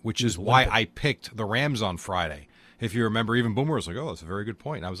out, which is why I picked the Rams on Friday. If you remember, even Boomer was like, oh, that's a very good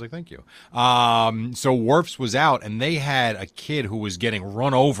point. And I was like, thank you. So Wirfs was out, and they had a kid who was getting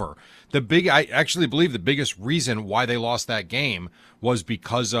run over. I actually believe the biggest reason why they lost that game was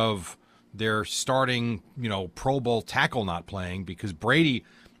because of their starting, Pro Bowl tackle not playing, because Brady,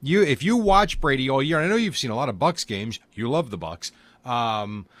 if you watch Brady all year, and I know you've seen a lot of Bucs games, you love the Bucs.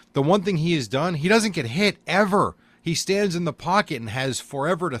 The one thing he has done, he doesn't get hit ever. He stands in the pocket and has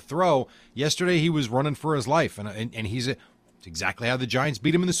forever to throw. Yesterday he was running for his life, and it's exactly how the Giants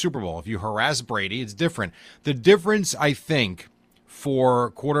beat him in the Super Bowl. If you harass Brady, it's different. The difference, I think,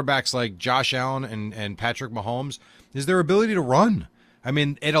 for quarterbacks like Josh Allen and Patrick Mahomes is their ability to run. I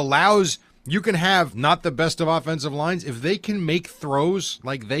mean, it allows you can have not the best of offensive lines if they can make throws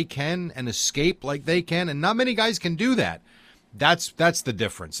like they can and escape like they can, and not many guys can do that. That's the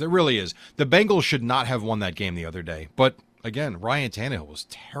difference. It really is. The Bengals should not have won that game the other day. But, again, Ryan Tannehill was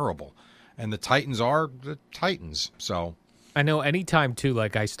terrible. And the Titans are the Titans. So I know anytime, too,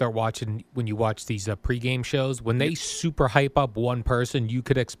 like I start watching, when you watch these pregame shows, when they super hype up one person, you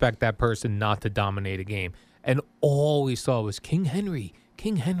could expect that person not to dominate a game. And all we saw was King Henry.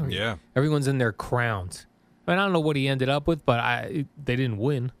 Yeah. Everyone's in their crowns. I don't know what he ended up with, but they didn't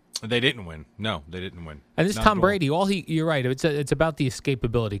win. They didn't win. No, they didn't win. And this Tom Brady, you're right. It's about the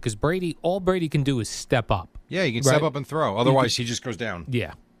escapability, because all Brady can do is step up. Yeah, he can step up and throw. Otherwise, he just goes down.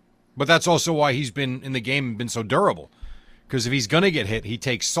 Yeah. But that's also why he's been in the game and been so durable. Because if he's going to get hit, he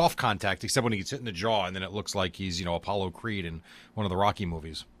takes soft contact, except when he gets hit in the jaw, and then it looks like he's, Apollo Creed in one of the Rocky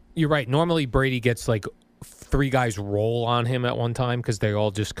movies. You're right. Normally, Brady gets like 3 guys roll on him at one time because they all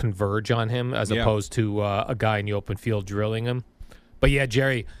just converge on him, as opposed to a guy in the open field drilling him. But yeah,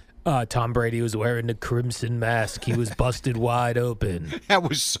 Jerry, Tom Brady was wearing the crimson mask. He was busted wide open. That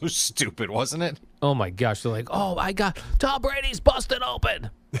was so stupid, wasn't it? Oh, my gosh. They're like, oh, my God, Tom Brady's busted open.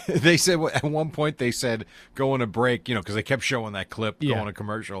 They said, at one point, go on a break, because they kept showing that clip, go on a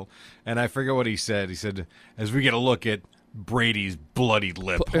commercial. And I forget what he said. He said, as we get a look at Brady's bloodied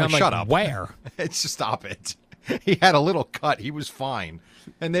lip. I'm like, shut up. Where? It's just stop it. He had a little cut. He was fine.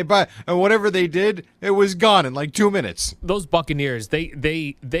 And and whatever they did, it was gone in like 2 minutes. Those Buccaneers,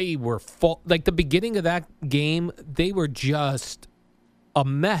 they were like the beginning of that game, they were just a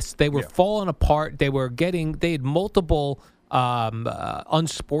mess. They were falling apart. They had multiple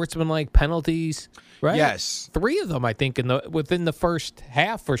unsportsmanlike penalties, right? Yes. 3 of them, I think, within the first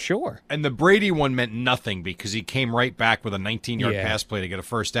half for sure. And the Brady one meant nothing because he came right back with a 19-yard pass play to get a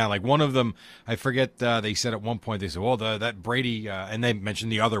first down. Like one of them, I forget, they said at one point, they said, well, that Brady, and they mentioned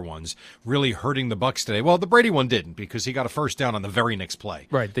the other ones, really hurting the Bucs today. Well, the Brady one didn't because he got a first down on the very next play.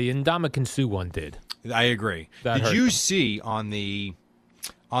 Right, the Ndamukong Suh one did. I agree. Did you see on the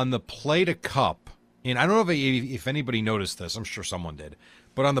play to Cup, and I don't know if anybody noticed this. I'm sure someone did.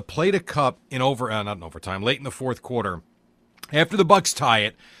 But on the play to Cup not in overtime, late in the fourth quarter, after the Bucs tie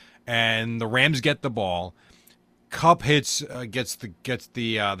it and the Rams get the ball, Cup gets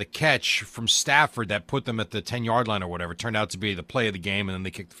the catch from Stafford that put them at the 10-yard line or whatever. It turned out to be the play of the game, and then they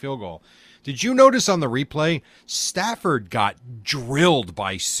kicked the field goal. Did you notice on the replay, Stafford got drilled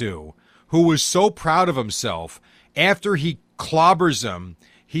by Suh, who was so proud of himself. After he clobbers him,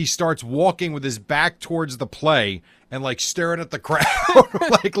 he starts walking with his back towards the play and like staring at the crowd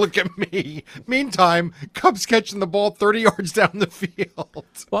like, look at me. Meantime, Cubs catching the ball 30 yards down the field. Well,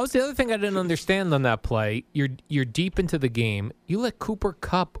 that was the other thing I didn't understand on that play. You're deep into the game. You let Cooper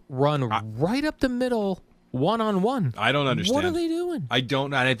Kupp run right up the middle one-on-one. I don't understand. What are they doing? I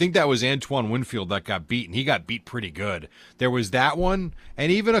don't know. And I think that was Antoine Winfield that got beat, and he got beat pretty good. There was that one,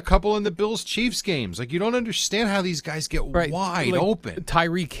 and even a couple in the Bills-Chiefs games. Like, you don't understand how these guys get wide open.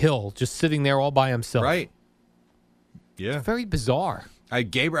 Tyreek Hill just sitting there all by himself. Right. Yeah. It's very bizarre. I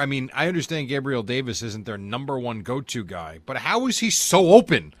understand Gabriel Davis isn't their number one go-to guy, but how is he so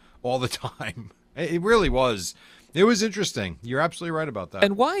open all the time? It really was. It was interesting. You're absolutely right about that.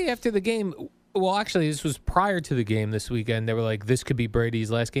 And why after the game... Well, actually, this was prior to the game this weekend. They were like, this could be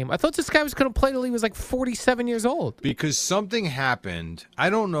Brady's last game. I thought this guy was going to play till he was like 47 years old. Because something happened. I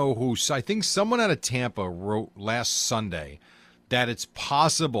don't know who. I think someone out of Tampa wrote last Sunday that it's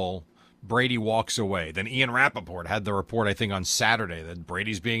possible Brady walks away. Then Ian Rappaport had the report, I think, on Saturday that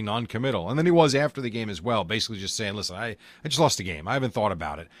Brady's being non-committal. And then he was after the game as well, basically just saying, listen, I just lost the game. I haven't thought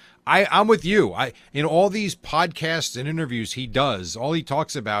about it. I'm with you. In all these podcasts and interviews he does, all he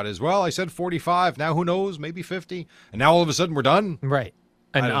talks about is, well, I said 45. Now who knows? Maybe 50. And now all of a sudden we're done? Right.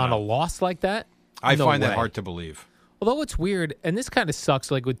 And on a loss like that? I find that hard to believe. Although it's weird, and this kind of sucks,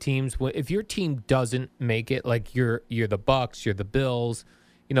 like with teams, if your team doesn't make it, like you're the Bucks, you're the Bills,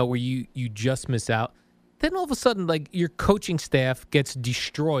 where you just miss out, then all of a sudden, like your coaching staff gets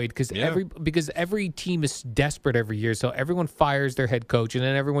destroyed because every team is desperate every year, so everyone fires their head coach, and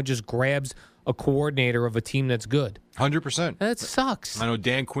then everyone just grabs a coordinator of a team that's good. 100%. That sucks. I know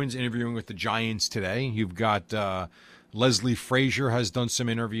Dan Quinn's interviewing with the Giants today. You've got Leslie Frazier has done some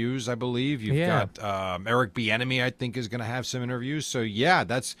interviews, I believe. You've got Eric Bieniemy, I think, is going to have some interviews. So, yeah,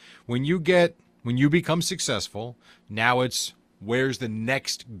 that's when you become successful, now it's where's the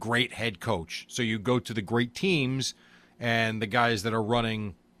next great head coach? So you go to the great teams and the guys that are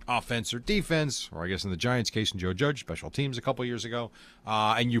running offense or defense, or I guess in the Giants' case, in Joe Judge, special teams a couple years ago,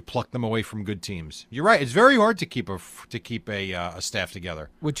 and you pluck them away from good teams. You're right; it's very hard to keep a staff together.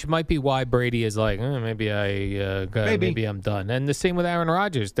 Which might be why Brady is like, maybe I'm done. And the same with Aaron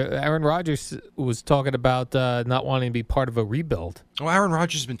Rodgers. Aaron Rodgers was talking about not wanting to be part of a rebuild. Well, Aaron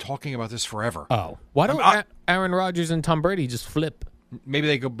Rodgers has been talking about this forever. Oh, why don't Aaron Rodgers and Tom Brady just flip? Maybe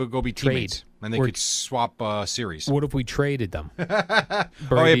they go be teammates, and they could swap series. What if we traded them?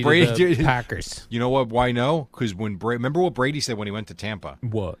 Brady to the Packers. You know what? Why no? Because remember what Brady said when he went to Tampa?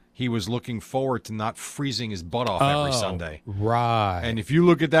 What? He was looking forward to not freezing his butt off every Sunday. Right. And if you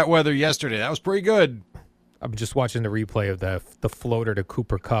look at that weather yesterday, that was pretty good. I'm just watching the replay of the floater to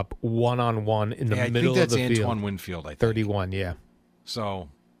Cooper Kupp 1-on-1 in the middle of the field. I think that's Antoine Winfield, I think. 31, yeah. So,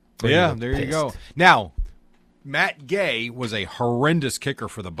 there you go. Now, Matt Gay was a horrendous kicker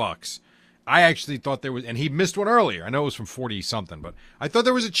for the Bucks. I actually thought there was, and he missed one earlier. I know it was from 40-something, but I thought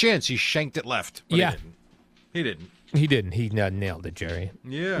there was a chance he shanked it left. But he didn't. He didn't. He nailed it, Jerry.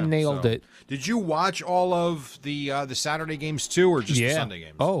 Yeah, nailed it. Did you watch all of the Saturday games too, or just the Sunday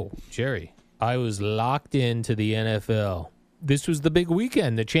games? Oh, Jerry, I was locked into the NFL. This was the big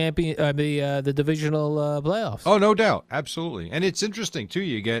weekend, the divisional playoffs. Oh, no doubt, absolutely, and it's interesting too.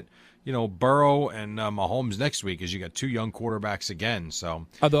 You get Burrow and Mahomes next week, as you got two young quarterbacks again. So,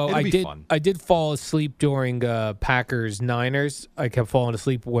 although I did fall asleep during Packers Niners. I kept falling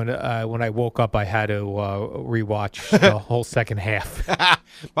asleep when I woke up. I had to rewatch the whole second half.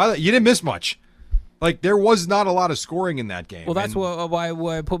 By the way, you didn't miss much. Like there was not a lot of scoring in that game. Well, that's why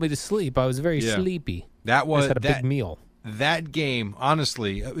it put me to sleep. I was very sleepy. That was I just had a big meal. That game,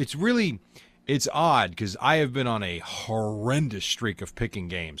 honestly, it's odd because I have been on a horrendous streak of picking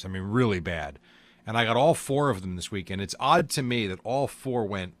games. I mean, really bad. And I got all four of them this week. And it's odd to me that all four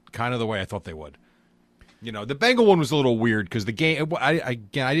went kind of the way I thought they would. The Bengal one was a little weird because the game, I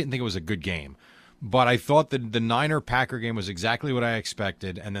didn't think it was a good game. But I thought that the Niner-Packer game was exactly what I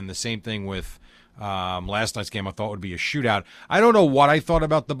expected. And then the same thing with last night's game I thought would be a shootout. I don't know what I thought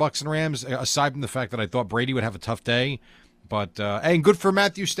about the Bucs and Rams, aside from the fact that I thought Brady would have a tough day. But, and good for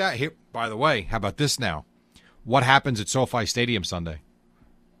Matthew Stafford. Here, by the way, how about this now? What happens at SoFi Stadium Sunday?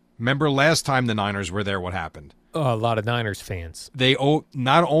 Remember last time the Niners were there, what happened? A lot of Niners fans.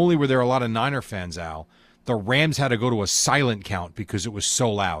 Not only were there a lot of Niner fans, Al, the Rams had to go to a silent count because it was so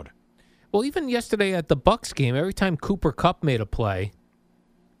loud. Well, even yesterday at the Bucs game, every time Cooper Kupp made a play,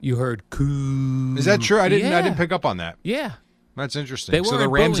 you heard coo. Is that true? I didn't pick up on that. Yeah. That's interesting. So the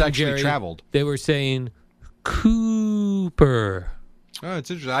Rams actually traveled. They were saying Cooper. Oh, it's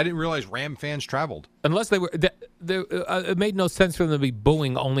interesting. I didn't realize Ram fans traveled. Unless they were, it made no sense for them to be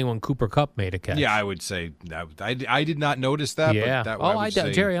booing only when Cooper Kupp made a catch. Yeah, I would say that. I did not notice that. Yeah. But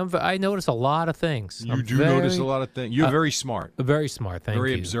Jerry, I notice a lot of things. You notice a lot of things. You're very smart. Very smart. Thank you.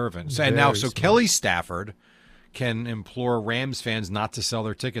 Very observant. And now, so Kelly Stafford can implore Rams fans not to sell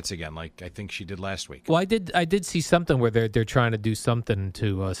their tickets again, like I think she did last week. Well, I did see something where they're trying to do something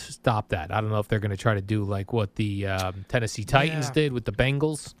to stop that. I don't know if they're going to try to do like what the Tennessee Titans did with the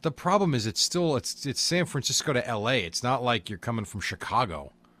Bengals. The problem is it's San Francisco to L.A. It's not like you're coming from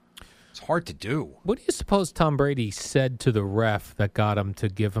Chicago. It's hard to do. What do you suppose Tom Brady said to the ref that got him to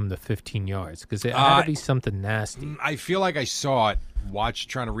give him the 15 yards? Because it had to be something nasty. I feel like I saw it.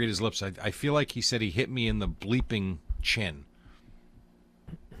 Trying to read his lips. I feel like he said he hit me in the bleeping chin.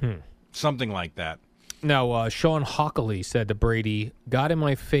 Something like that. Now, Sean Hockley said to Brady, got in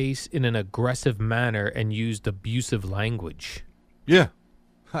my face in an aggressive manner and used abusive language. Yeah.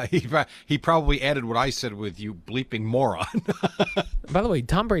 He probably added what I said with you bleeping moron. By the way,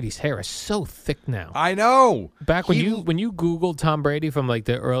 Tom Brady's hair is so thick now. I know. Back when you Googled Tom Brady from like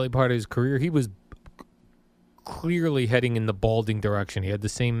the early part of his career, he was clearly heading in the balding direction. He had the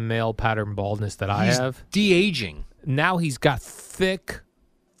same male pattern baldness that I have. De-aging. Now he's got thick,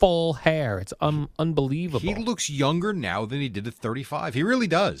 full hair. It's unbelievable. He looks younger now than he did at 35. He really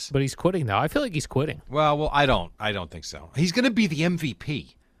does. But he's quitting now. I feel like he's quitting. Well, I don't think so. He's going to be the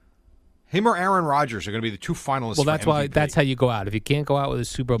MVP. Him or Aaron Rodgers are going to be the two finalists. Well, that's for MVP. why. That's how you go out. If you can't go out with a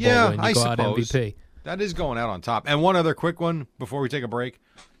Super Bowl win, you go out MVP. That is going out on top. And one other quick one before we take a break.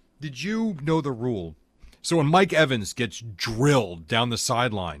 Did you know the rule? So when Mike Evans gets drilled down the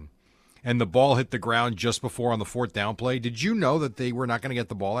sideline and the ball hit the ground just before on the 4th down play, did you know that they were not going to get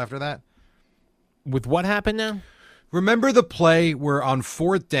the ball after that? With what happened now? Remember the play where on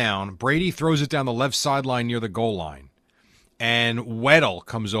 4th down, Brady throws it down the left sideline near the goal line, and Weddle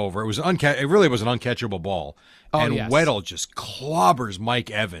comes over. It really was an uncatchable ball. And yes. Weddle just clobbers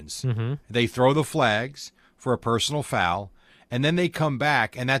Mike Evans. Mm-hmm. They throw the flags for a personal foul, and then they come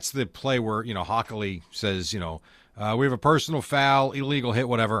back, and that's the play where, Hockley says, we have a personal foul, illegal hit,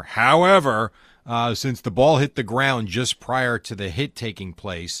 whatever. However, since the ball hit the ground just prior to the hit taking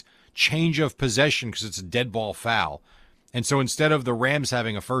place, change of possession because it's a dead ball foul. And so instead of the Rams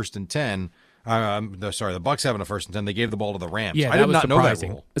having a 1st and 10, the Bucks having a 1st and 10, they gave the ball to the Rams. Yeah, I did not know that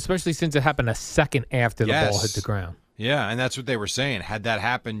surprising, rule. especially since it happened a second after the ball hit the ground. Yeah, and that's what they were saying. Had that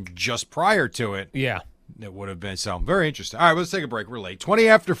happened just prior to it, it would have been so very interesting. All right, let's take a break. We're late. 20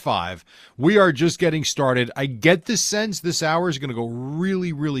 after 5. We are just getting started. I get the sense this hour is going to go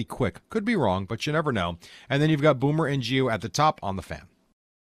really, really quick. Could be wrong, but you never know. And then you've got Boomer and Gio at the top on the Fan.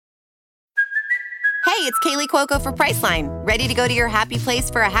 Hey, it's Kaylee Cuoco for Priceline. Ready to go to your happy place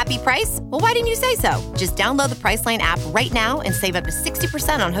for a happy price? Well, why didn't you say so? Just download the Priceline app right now and save up to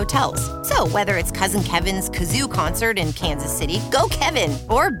 60% on hotels. So whether it's Cousin Kevin's Kazoo Concert in Kansas City, go Kevin,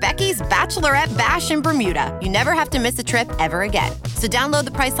 or Becky's Bachelorette Bash in Bermuda, you never have to miss a trip ever again. So download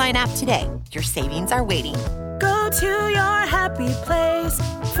the Priceline app today. Your savings are waiting. Go to your happy place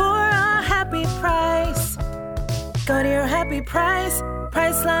for a happy price. Go to your happy price,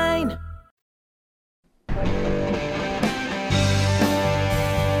 Priceline.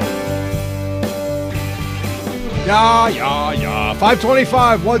 Yeah.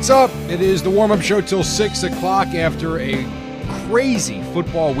 5:25. What's up? It is the warm-up show till 6 o'clock after a crazy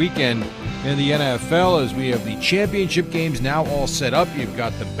football weekend in the NFL as we have the championship games now all set up. You've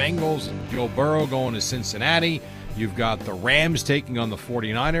got the Bengals and Joe Burrow going to Cincinnati. You've got the Rams taking on the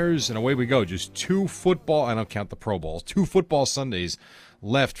 49ers, and away we go. Just 2 football, I don't count the Pro Bowls, 2 football Sundays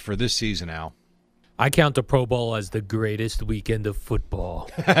left for this season, Al. I count the Pro Bowl as the greatest weekend of football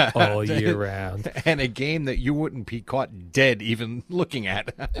all year round. And a game that you wouldn't be caught dead even looking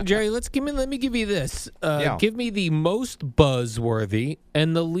at. Jerry, let me give you this. Yeah. Give me the most buzzworthy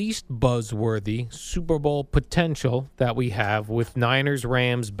and the least buzzworthy Super Bowl potential that we have with Niners,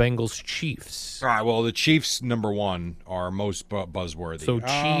 Rams, Bengals, Chiefs. All right, well, the Chiefs, number 1, are most buzzworthy. So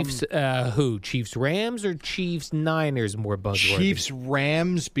Chiefs, who? Chiefs, Rams, or Chiefs, Niners more buzzworthy? Chiefs,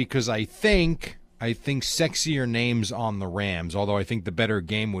 Rams, because I think sexier names on the Rams, although I think the better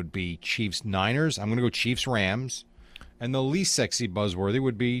game would be Chiefs-Niners. I'm going to go Chiefs-Rams. And the least sexy buzzworthy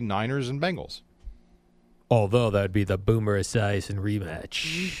would be Niners and Bengals. Although that would be the Boomer Esiason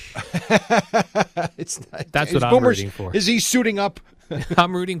rematch. That's what I'm rooting for. Is he suiting up?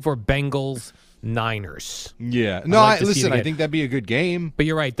 I'm rooting for Bengals Niners. Yeah. No, listen, I think that'd be a good game. But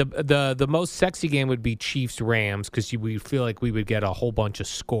you're right. The most sexy game would be Chiefs-Rams because we feel like we would get a whole bunch of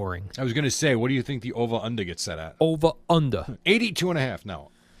scoring. I was going to say, what do you think the over-under gets set at? Over-under. 82.5,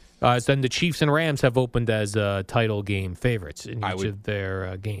 no. So then the Chiefs and Rams have opened as title game favorites in each of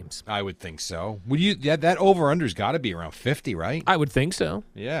their games. I would think so. Would you? Yeah, that over-under's got to be around 50, right? I would think so.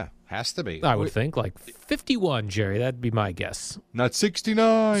 Yeah, has to be. I would think like 51, Jerry. That'd be my guess. Not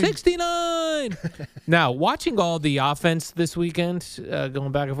 69. 69! Now, watching all the offense this weekend,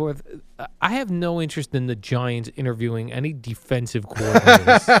 going back and forth, I have no interest in the Giants interviewing any defensive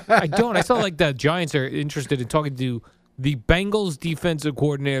coordinators. I don't. I saw like the Giants are interested in talking to the Bengals defensive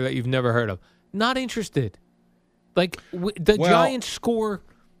coordinator that you've never heard of. Not interested. Like Giants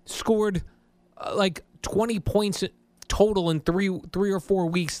scored like 20 points total in three or 4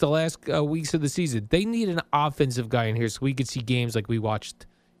 weeks, the last weeks of the season. They need an offensive guy in here so we could see games like we watched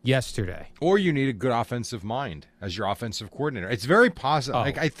yesterday. Or you need a good offensive mind as your offensive coordinator. It's very possible. Oh.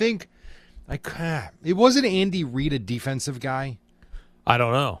 Like I think, it wasn't Andy Reid a defensive guy. I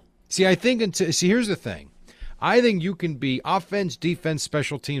don't know. See, I think here's the thing. I think you can be offense, defense,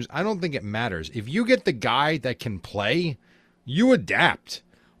 special teams. I don't think it matters. If you get the guy that can play, you adapt.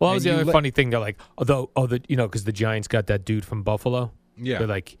 Well, that was the other funny thing. They're like, because the Giants got that dude from Buffalo. Yeah. They're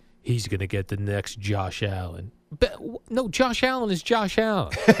like, he's going to get the next Josh Allen. But, no, Josh Allen is Josh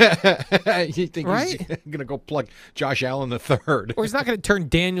Allen. You think right? he's going to go pluck Josh Allen the third? Or he's not going to turn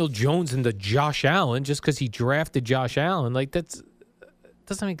Daniel Jones into Josh Allen just because he drafted Josh Allen. Like, that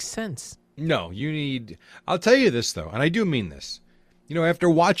doesn't make sense. No, you need... I'll tell you this, though, and I do mean this. After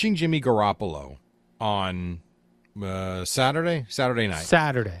watching Jimmy Garoppolo on Saturday night.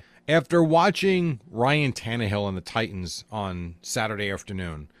 After watching Ryan Tannehill and the Titans on Saturday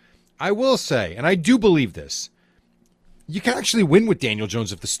afternoon, I will say, and I do believe this, you can actually win with Daniel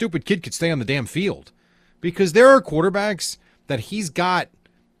Jones if the stupid kid could stay on the damn field. Because there are quarterbacks that he's got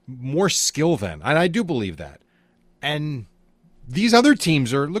more skill than, and I do believe that. And these other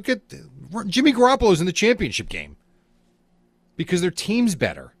teams are, look at Jimmy Garoppolo's in the championship game because their team's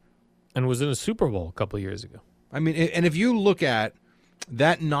better. And was in a Super Bowl a couple of years ago. I mean, and if you look at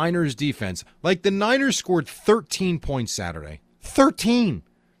that Niners defense, like the Niners scored 13 points Saturday. 13!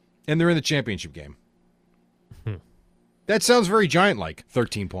 And they're in the championship game. That sounds very Giant-like,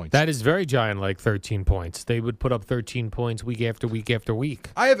 13 points. That is very Giant-like, 13 points. They would put up 13 points week after week after week.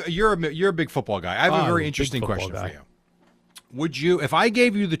 You're a big football guy. I have a very interesting question for you. Would you, if I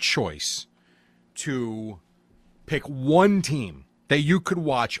gave you the choice to pick one team that you could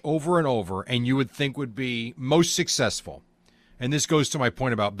watch over and over and you would think would be most successful, and this goes to my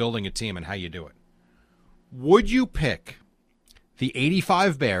point about building a team and how you do it, would you pick the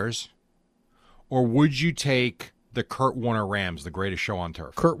 85 Bears or would you take the Kurt Warner Rams, the greatest show on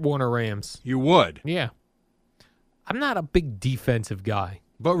turf? Kurt Warner Rams. You would? Yeah. I'm not a big defensive guy.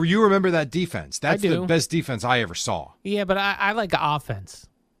 But you remember that defense. That's I do. The best defense I ever saw. Yeah, but I like offense.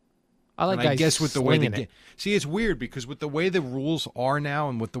 I like guys guess with the way slinging it. See, it's weird because with the way the rules are now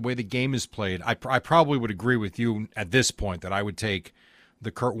and with the way the game is played, I probably would agree with you at this point that I would take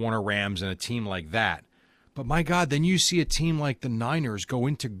the Kurt Warner Rams and a team like that. But my God, then you see a team like the Niners go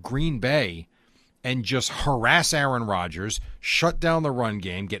into Green Bay and just harass Aaron Rodgers, shut down the run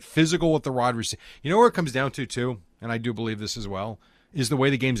game, get physical with the wide receiver. You know where it comes down to, too, and I do believe this as well, is the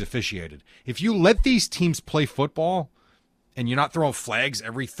way the game's officiated. If you let these teams play football and you're not throwing flags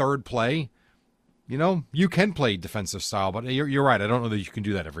every third play, you can play defensive style, but you're right. I don't know that you can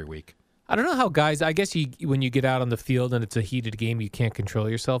do that every week. I don't know how guys, I guess when you get out on the field and it's a heated game, you can't control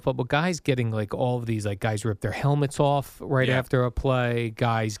yourself. But with guys getting like all of these, like guys rip their helmets off right after a play,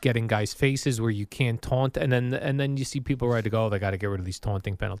 guys getting guys' faces where you can't taunt. And then you see people ready to go, they got to get rid of these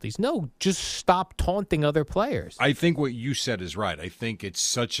taunting penalties. No, just stop taunting other players. I think what you said is right. I think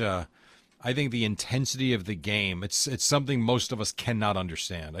it's I think the intensity of the game, it's something most of us cannot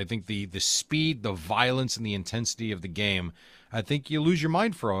understand. I think the speed, the violence, and the intensity of the game, I think you lose your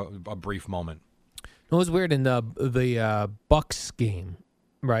mind for a brief moment. It was weird in the Bucks game,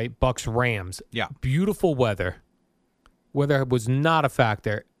 right? Bucks Rams. Yeah. Beautiful weather. Weather was not a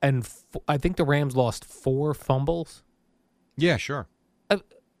factor, and I think the Rams lost 4 fumbles. Yeah, sure.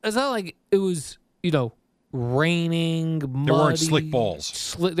 It's not like it was, raining, muddy. There weren't slick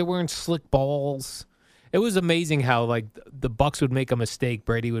balls. There weren't slick balls. It was amazing how the Bucks would make a mistake,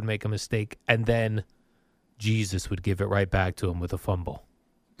 Brady would make a mistake, and then Jesus would give it right back to him with a fumble.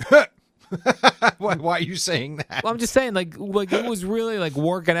 Why are you saying that? Well, I'm just saying, like it was really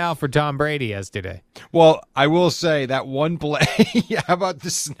working out for Tom Brady yesterday. Well, I will say that one play. How about the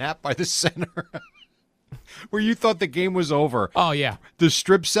snap by the center? Where you thought the game was over. Oh, yeah. The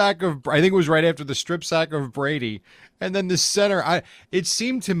strip sack I think it was right after the strip sack of Brady. And then the center, it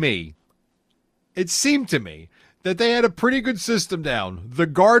seemed to me that they had a pretty good system down. The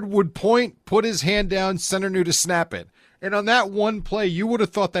guard would point, put his hand down, center knew to snap it. And on that one play, you would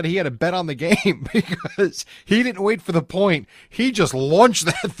have thought that he had a bet on the game because he didn't wait for the point. He just launched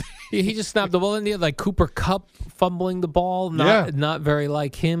that thing. Yeah, he just snapped the ball in the like Cooper Kupp fumbling the ball, not very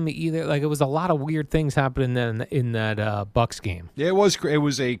like him either. Like it was a lot of weird things happening in that Bucks game. Yeah, it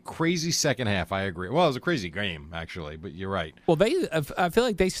was a crazy second half. I agree. Well, it was a crazy game actually, but you're right. Well, I feel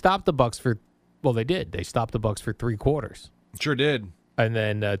like they stopped the Bucks they did. They stopped the Bucks for 3 quarters. Sure did. And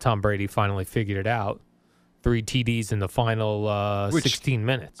then Tom Brady finally figured it out. 3 TDs in the final 16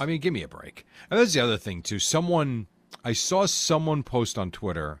 minutes. I mean, give me a break. And that's the other thing too. I saw someone post on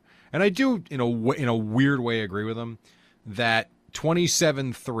Twitter, and I do in a weird way agree with them, that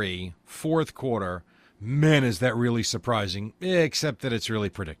 27-3 fourth quarter. Man, is that really surprising? Except that it's really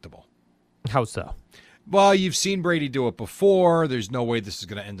predictable. How so? Well, you've seen Brady do it before. There's no way this is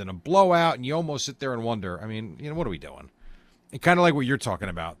going to end in a blowout, and you almost sit there and wonder. I mean, what are we doing? Kind of like what you're talking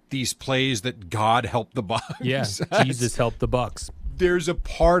about. These plays that God helped the Bucks. Yeah, Jesus helped the Bucks. there's a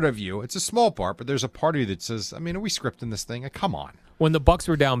part of you, it's a small part, but there's a part of you that says, I mean, are we scripting this thing? Come on. When the Bucks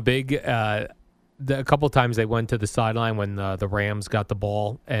were down big, a couple times they went to the sideline when the Rams got the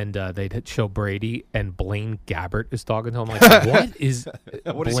ball, and they'd show Brady, and Blaine Gabbert is talking to him. Like, what is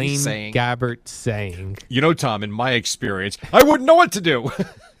Blaine Gabbert saying? You know, Tom, in my experience, I wouldn't know what to do.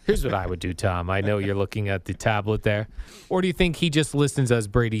 Here's what I would do, Tom. I know you're looking at the tablet there. Or do you think he just listens as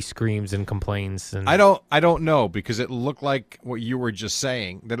Brady screams and complains? And... I don't know, because it looked like what you were just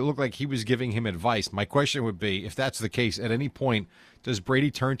saying, that it looked like he was giving him advice. My question would be, if that's the case, at any point, does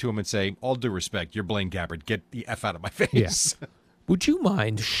Brady turn to him and say, all due respect, you're Blaine Gabbert, get the F out of my face? Yeah. Would you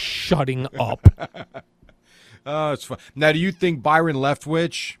mind shutting up? Oh, it's fun. Now, do you think Byron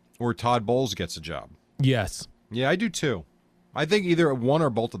Leftwich or Todd Bowles gets a job? Yes. Yeah, I do too. I think either one or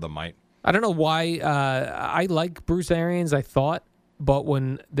both of them might. I don't know why. I like Bruce Arians, I thought, but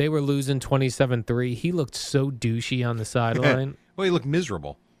when they were losing 27-3, he looked so douchey on the sideline. Well, he looked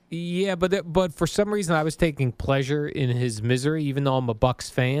miserable. Yeah, but for some reason I was taking pleasure in his misery, even though I'm a Bucks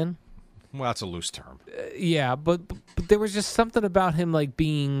fan. Well, that's a loose term. Yeah, but there was just something about him like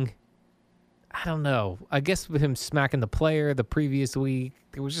being, I don't know. I guess with him smacking the player the previous week,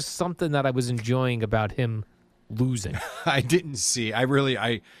 there was just something that I was enjoying about him losing. I didn't see.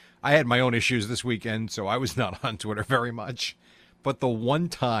 I had my own issues this weekend, so I was not on Twitter very much. But the one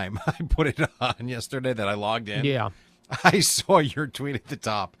time I put it on yesterday that I logged in, yeah, I saw your tweet at the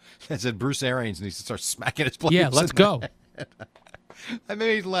top that said Bruce Arians needs to start smacking his players. Yeah, let's go. I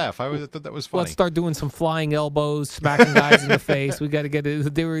made me laugh. I thought that was funny. Let's start doing some flying elbows, smacking guys in the face. We got to get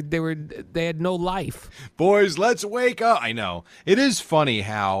it. They had no life. Boys, let's wake up. I know. It is funny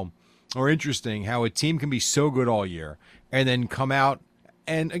or interesting how a team can be so good all year and then come out.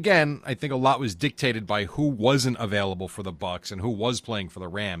 And again, I think a lot was dictated by who wasn't available for the Bucks and who was playing for the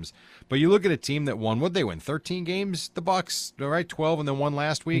Rams. But you look at a team that won, what'd they win? 13 games, the Bucks, right? 12 and then one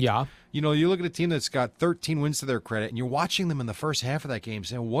last week. Yeah. You know, you look at a team that's got 13 wins to their credit, and you're watching them in the first half of that game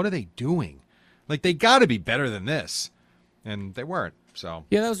saying, what are they doing? Like, they got to be better than this. And they weren't. So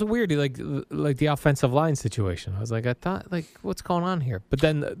yeah, that was weird. Like the offensive line situation. I was like, I thought, like, what's going on here? But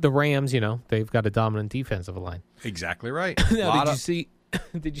then the Rams, they've got a dominant defensive line. Exactly right. Now,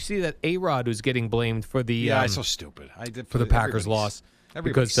 did you see that A-Rod was getting blamed for the? Yeah, it's so stupid. I did for the Packers loss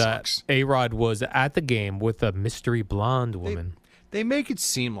because A-Rod was at the game with a mystery blonde woman. They make it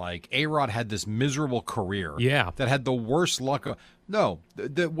seem like A-Rod had this miserable career. Yeah, that had the worst luck. No,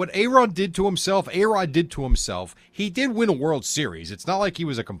 what A-Rod did to himself, A-Rod did to himself. He did win a World Series. It's not like he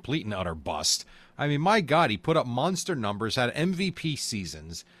was a complete and utter bust. I mean, my God, he put up monster numbers, had MVP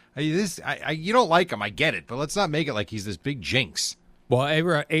seasons. You don't like him, I get it, but let's not make it like he's this big jinx. Well,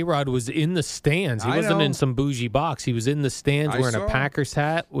 A-Rod was in the stands. He wasn't in some bougie box. He was in the stands wearing a Packers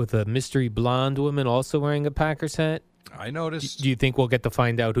hat with a mystery blonde woman also wearing a Packers hat. I noticed. Do you think we'll get to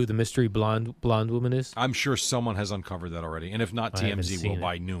find out who the mystery blonde woman is? I'm sure someone has uncovered that already. And if not, TMZ will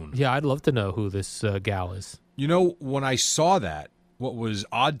by noon. Yeah, I'd love to know who this gal is. You know, when I saw that, what was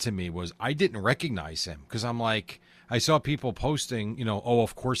odd to me was I didn't recognize him because I'm like, I saw people posting, oh,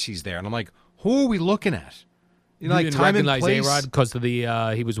 of course he's there. And I'm like, who are we looking at? You didn't recognize A-Rod because of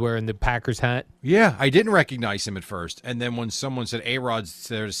he was wearing the Packers hat? Yeah, I didn't recognize him at first. And then when someone said A-Rod's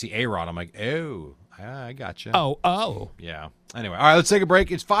there to see A-Rod, I'm like, oh, I gotcha. Oh. Yeah. Anyway, all right, let's take a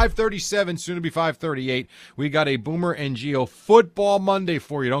break. It's 5:37, soon to be 5:38. We got a Boomer and Geo Football Monday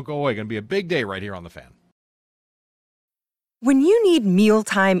for you. Don't go away. Going to be a big day right here on The Fan. When you need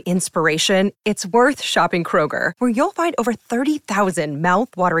mealtime inspiration, it's worth shopping Kroger, where you'll find over 30,000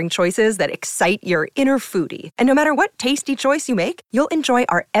 mouth-watering choices that excite your inner foodie. And no matter what tasty choice you make, you'll enjoy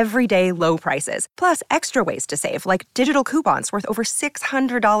our everyday low prices, plus extra ways to save, like digital coupons worth over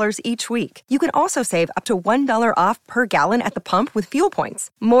 $600 each week. You can also save up to $1 off per gallon at the pump with fuel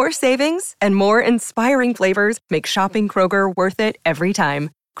points. More savings and more inspiring flavors make shopping Kroger worth it every time.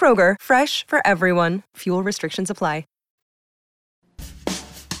 Kroger, fresh for everyone. Fuel restrictions apply.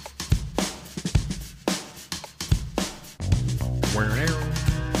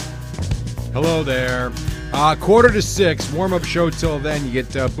 Hello there. 5:45, warm-up show till then. You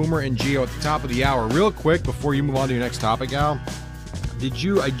get Boomer and Geo at the top of the hour. Real quick, before you move on to your next topic, Al,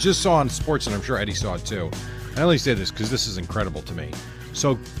 I just saw on sports, and I'm sure Eddie saw it too. I only say this because this is incredible to me.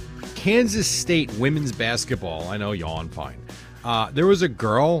 So, Kansas State women's basketball, I know, yawn, fine. There was a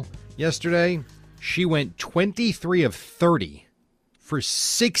girl yesterday. She went 23 of 30 for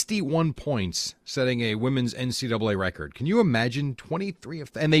 61 points, setting a women's NCAA record. Can you imagine 23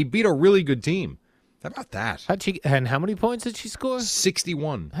 of and they beat a really good team. How about that? And how many points did she score?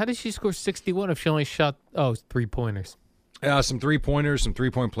 61. How did she score 61 if she only shot 3-pointers? Some 3-pointers, some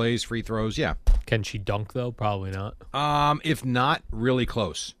 3-point plays, free throws, yeah. Can she dunk though? Probably not. If not, really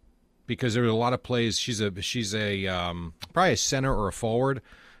close, because there were a lot of plays. She's a probably a center or a forward,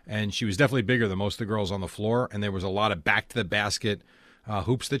 and she was definitely bigger than most of the girls on the floor. And there was a lot of back to the basket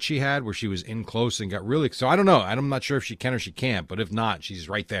hoops that she had where she was in close and got really. So I don't know. I'm not sure if she can or she can't, but if not, she's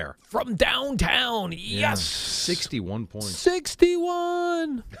right there. From downtown, Yeah. yes. 61 points.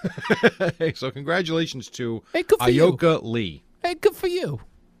 61. Hey, so congratulations to Hey, good for Ayoka Lee. Hey, good for you.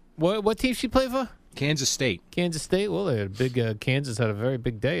 What team she play for? Kansas State. Kansas State. Well, they had a big. Kansas had a very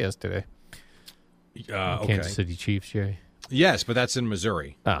big day yesterday. Okay. Kansas City Chiefs, Jerry. Yes, but that's in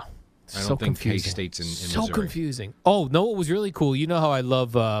Missouri. Oh, I so don't think confusing. K-State's in so Missouri. confusing. Oh no, it was really cool. You know how I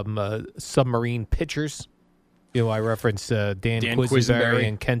love submarine pitchers. You know, I reference Dan Quisenberry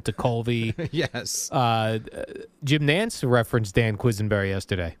and Kent DeColvey. Yes. Jim Nance referenced Dan Quisenberry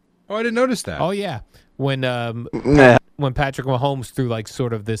yesterday. Oh, I didn't notice that. Oh yeah, when Patrick Mahomes threw like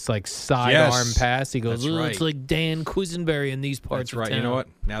sort of this like sidearm pass, he goes, That's right. It's like Dan Quisenberry in these parts That's right. of town. You know what?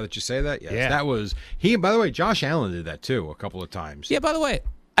 Now that you say that, yes. Yeah. That was he. By the way, Josh Allen did that too a couple of times. Yeah, by the way,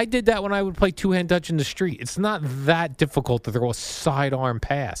 I did that when I would play two-hand touch in the street. It's not that difficult to throw a sidearm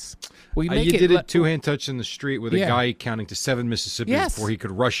pass. Well, You did it two-hand touch in the street with a Yeah. guy counting to 7 Mississippi Yes. before he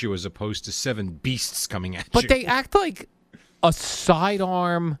could rush you, as opposed to 7 beasts coming at you. But they act like a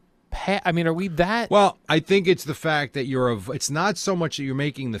sidearm pass. I mean, are we that? Well, I think it's the fact that it's not so much that you're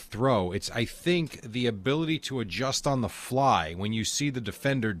making the throw. It's, I think, the ability to adjust on the fly when you see the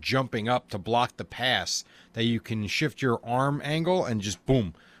defender jumping up to block the pass, that you can shift your arm angle and just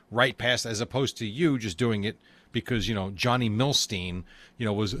boom, right past, as opposed to you just doing it because, Johnny Milstein,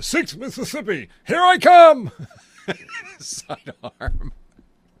 was 6 Mississippi, here I come. Sidearm.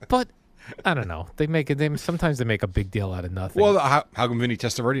 But I don't know. Sometimes they make a big deal out of nothing. Well, how come Vinny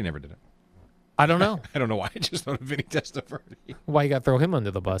Testaverde never did it? I don't know. I don't know why. I just thought of Vinny Testaverde. Why you got to throw him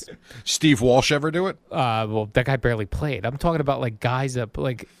under the bus? Steve Walsh ever do it? Well, that guy barely played. I'm talking about like guys that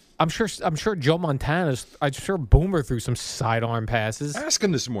like. I'm sure Joe Montana's. I'm sure Boomer threw some sidearm passes. Ask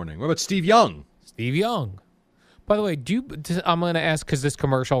him this morning. What about Steve Young? Steve Young. By the way, I'm going to ask because this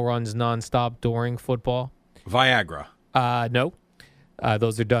commercial runs nonstop during football. Viagra. No.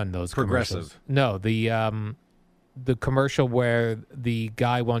 Those are done. Those Progressive. Commercials. No, the commercial where the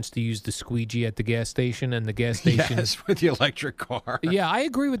guy wants to use the squeegee at the gas station, and the gas station. Yes, with the electric car. Yeah, I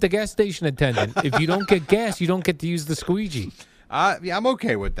agree with the gas station attendant. If you don't get gas, you don't get to use the squeegee. Yeah, I'm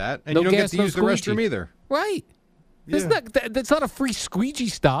okay with that, and No you don't gas, get to no use the squeegee. restroom either. Right. Yeah. That's not a free squeegee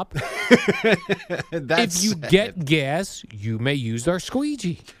stop. If you get gas, you may use our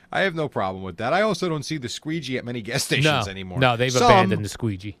squeegee. I have no problem with that. I also don't see the squeegee at many gas stations anymore. No, they've abandoned the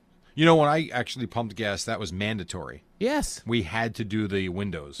squeegee. When I actually pumped gas, that was mandatory. Yes. We had to do the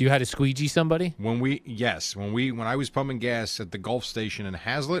windows. You had to squeegee somebody? When I was pumping gas at the Gulf Station in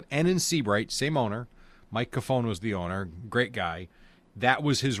Hazlitt and in Seabright, same owner, Mike Cafone was the owner, great guy. That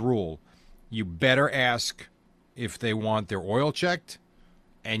was his rule. You better ask if they want their oil checked,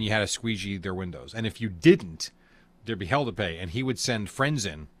 and you had to squeegee their windows. And if you didn't, there'd be hell to pay. And he would send friends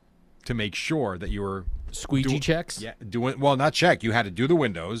in to make sure that you were squeegee checks. Yeah, not check. You had to do the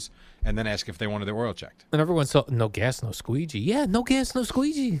windows and then ask if they wanted their oil checked. And everyone saw no gas, no squeegee. Yeah, no gas, no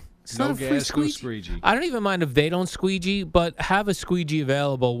squeegee. It's No not a free gas, no squeegee. squeegee. I don't even mind if they don't squeegee, but have a squeegee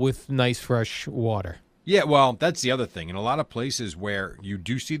available with nice fresh water. Yeah, well, that's the other thing. In a lot of places where you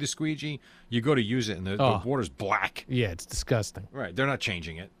do see the squeegee, you go to use it and the water's black. Yeah, it's disgusting. Right, they're not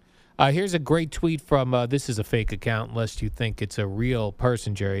changing it. Here's a great tweet from, this is a fake account, lest you think it's a real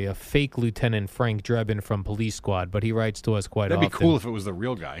person, Jerry, a fake Lieutenant Frank Drebin from Police Squad, but he writes to us quite often. That'd be cool if it was the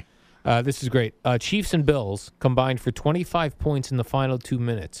real guy. This is great. Chiefs and Bills combined for 25 points in the final 2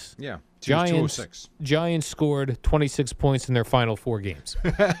 minutes. Yeah, Giants scored 26 points in their final 4 games.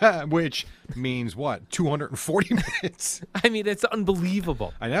 Which means what? 240 minutes? I mean, it's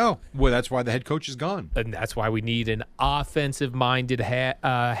unbelievable. I know. Well, that's why the head coach is gone. And that's why we need an offensive-minded head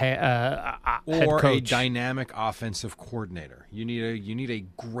or coach. a dynamic offensive coordinator. You need a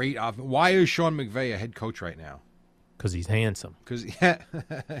great offense. Why is Sean McVay a head coach right now? Because he's handsome. Because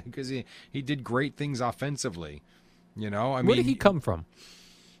he did great things offensively. Where did he come from?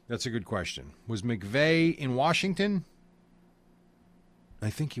 That's a good question. Was McVay in Washington? I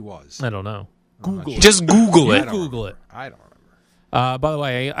think he was. I don't know. Google it. Just Google it. Google it. I don't remember. By the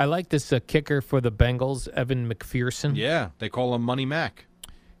way, I like this kicker for the Bengals, Evan McPherson. Yeah, they call him Money Mac.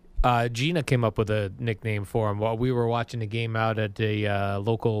 Gina came up with a nickname for him while we were watching the game out at a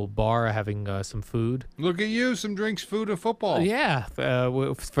local bar having some food. Look at you, some drinks, food, and football. Yeah,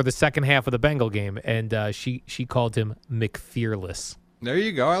 for the second half of the Bengal game, and she called him McFearless. There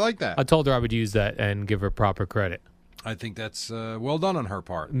you go. I like that. I told her I would use that and give her proper credit. I think that's well done on her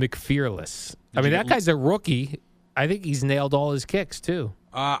part. McFearless. I mean, that guy's a rookie. I think he's nailed all his kicks, too.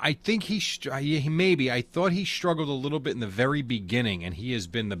 I think he maybe. I thought he struggled a little bit in the very beginning, and he has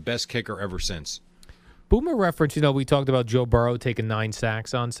been the best kicker ever since. Boomer reference, we talked about Joe Burrow taking 9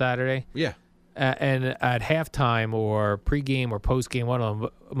 sacks on Saturday. Yeah. And at halftime or pregame or postgame, one of them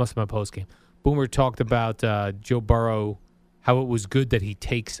must have been postgame, Boomer talked about Joe Burrow, how it was good that he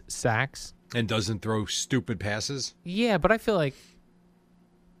takes sacks. And doesn't throw stupid passes? Yeah, but I feel like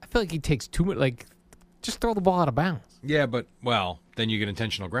he takes too much, just throw the ball out of bounds. Yeah, but, then you get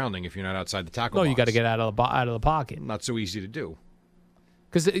intentional grounding if you're not outside the tackle box. No, you got to get out of the pocket. Not so easy to do.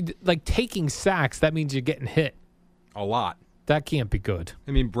 Because, taking sacks, that means you're getting hit. A lot. That can't be good.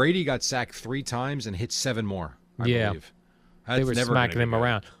 I mean, Brady got sacked 3 times and hit 7 more, I believe. They were smacking him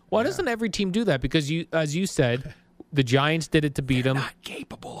around. Well, doesn't every team do that? Because, as you said, the Giants did it to beat them. Not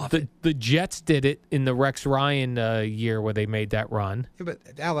capable of it. The Jets did it in the Rex Ryan year where they made that run. Yeah,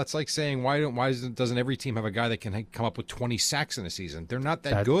 but Al, that's like saying why doesn't every team have a guy that can come up with 20 sacks in a season? They're not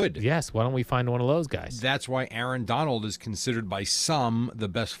that good. Yes, why don't we find one of those guys? That's why Aaron Donald is considered by some the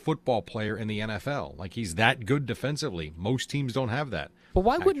best football player in the NFL. He's that good defensively. Most teams don't have that. But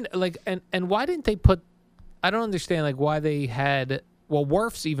why wouldn't and why didn't they put? I don't understand why they had. Well,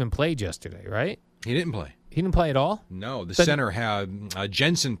 Wirfs even played yesterday, right? He didn't play. He didn't play at all? No, the center had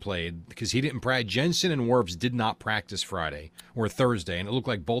Jensen played because he didn't practice. Jensen and Wirfs did not practice Friday or Thursday, and it looked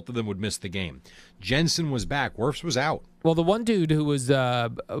like both of them would miss the game. Jensen was back. Wirfs was out. Well, the one dude who was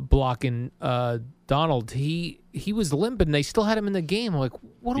blocking Donald, he was limping. And they still had him in the game. What are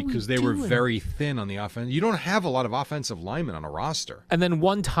we doing? Because they were very thin on the offense. You don't have a lot of offensive linemen on a roster. And then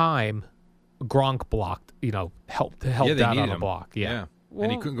one time, Gronk blocked. Helped out on a block. Yeah. Well,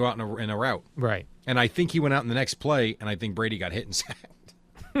 and he couldn't go out in a route. Right. And I think he went out in the next play, and I think Brady got hit and sacked.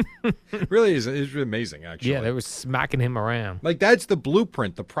 Really is amazing, actually. Yeah, they were smacking him around. That's the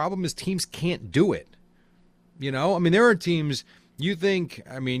blueprint. The problem is teams can't do it. I mean, there are teams, you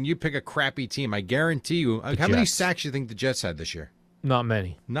pick a crappy team. I guarantee you. How many sacks do you think the Jets had this year? Not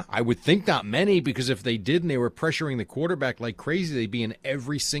many. No, I would think not many, because if they did and they were pressuring the quarterback like crazy, they'd be in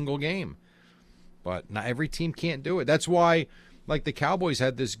every single game. But not every team can't do it. That's why... the Cowboys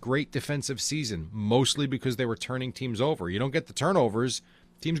had this great defensive season, mostly because they were turning teams over. You don't get the turnovers,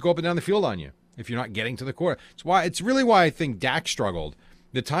 teams go up and down the field on you if you're not getting to the quarter. It's really why I think Dak struggled.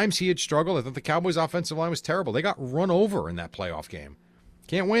 The times he had struggled, I thought the Cowboys' offensive line was terrible. They got run over in that playoff game.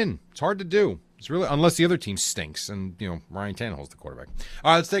 Can't win. It's hard to do. It's really, unless the other team stinks and, Ryan Tannehill's the quarterback.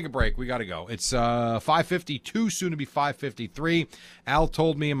 All right, let's take a break. We got to go. It's 5:52, soon to be 5:53. Al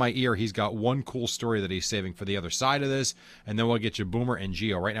told me in my ear he's got one cool story that he's saving for the other side of this, and then we'll get you Boomer and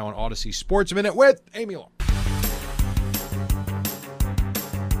Gio right now on Odyssey Sports Minute with Amy Long.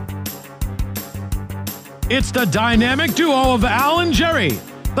 It's the dynamic duo of Al and Jerry,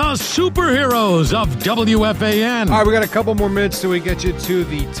 the superheroes of WFAN. All right, we got a couple more minutes till we get you to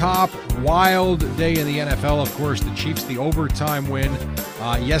the top wild day in the NFL. Of course, the Chiefs, the overtime win.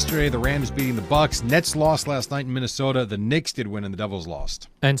 Yesterday, the Rams beating the Bucks. Nets lost last night in Minnesota. The Knicks did win, and the Devils lost.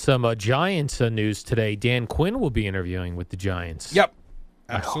 And some Giants news today. Dan Quinn will be interviewing with the Giants. Yep,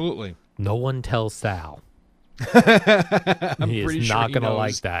 absolutely. No one tells Sal. He is not going to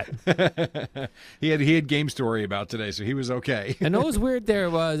like that. He had games to worry about today, so he was okay. And what was weird there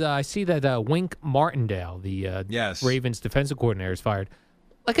was I see that Wink Martindale, the Ravens defensive coordinator, is fired.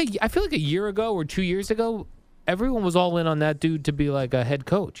 I feel like a year ago or 2 years ago, everyone was all in on that dude to be a head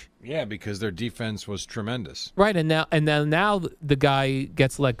coach. Yeah, because their defense was tremendous. Right, and now the guy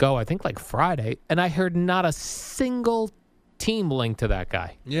gets let go. I think Friday, and I heard not a single team linked to that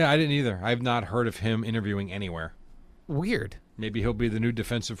guy. Yeah, I didn't either. I've not heard of him interviewing anywhere. Weird. Maybe he'll be the new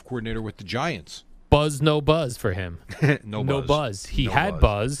defensive coordinator with the Giants. No buzz for him. No buzz. He had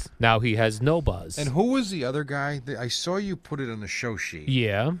buzz. Now he has no buzz. And who was the other guy? I saw you put it on the show sheet.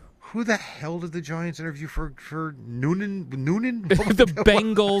 Yeah. Who the hell did the Giants interview for Noonan? The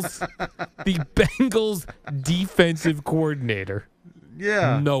Bengals defensive coordinator.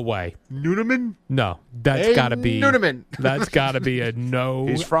 Yeah. No way. Noonan? No. That's got to be Noonan. That's got to be a no.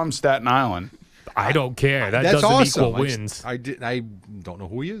 He's from Staten Island. I don't care. That's doesn't equal wins. I don't know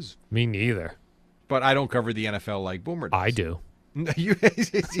who he is. Me neither. But I don't cover the NFL like Boomer does. I do.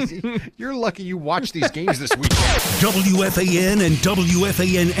 You're lucky you watched these games this weekend. WFAN and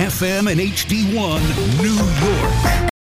WFAN FM and HD1, New York.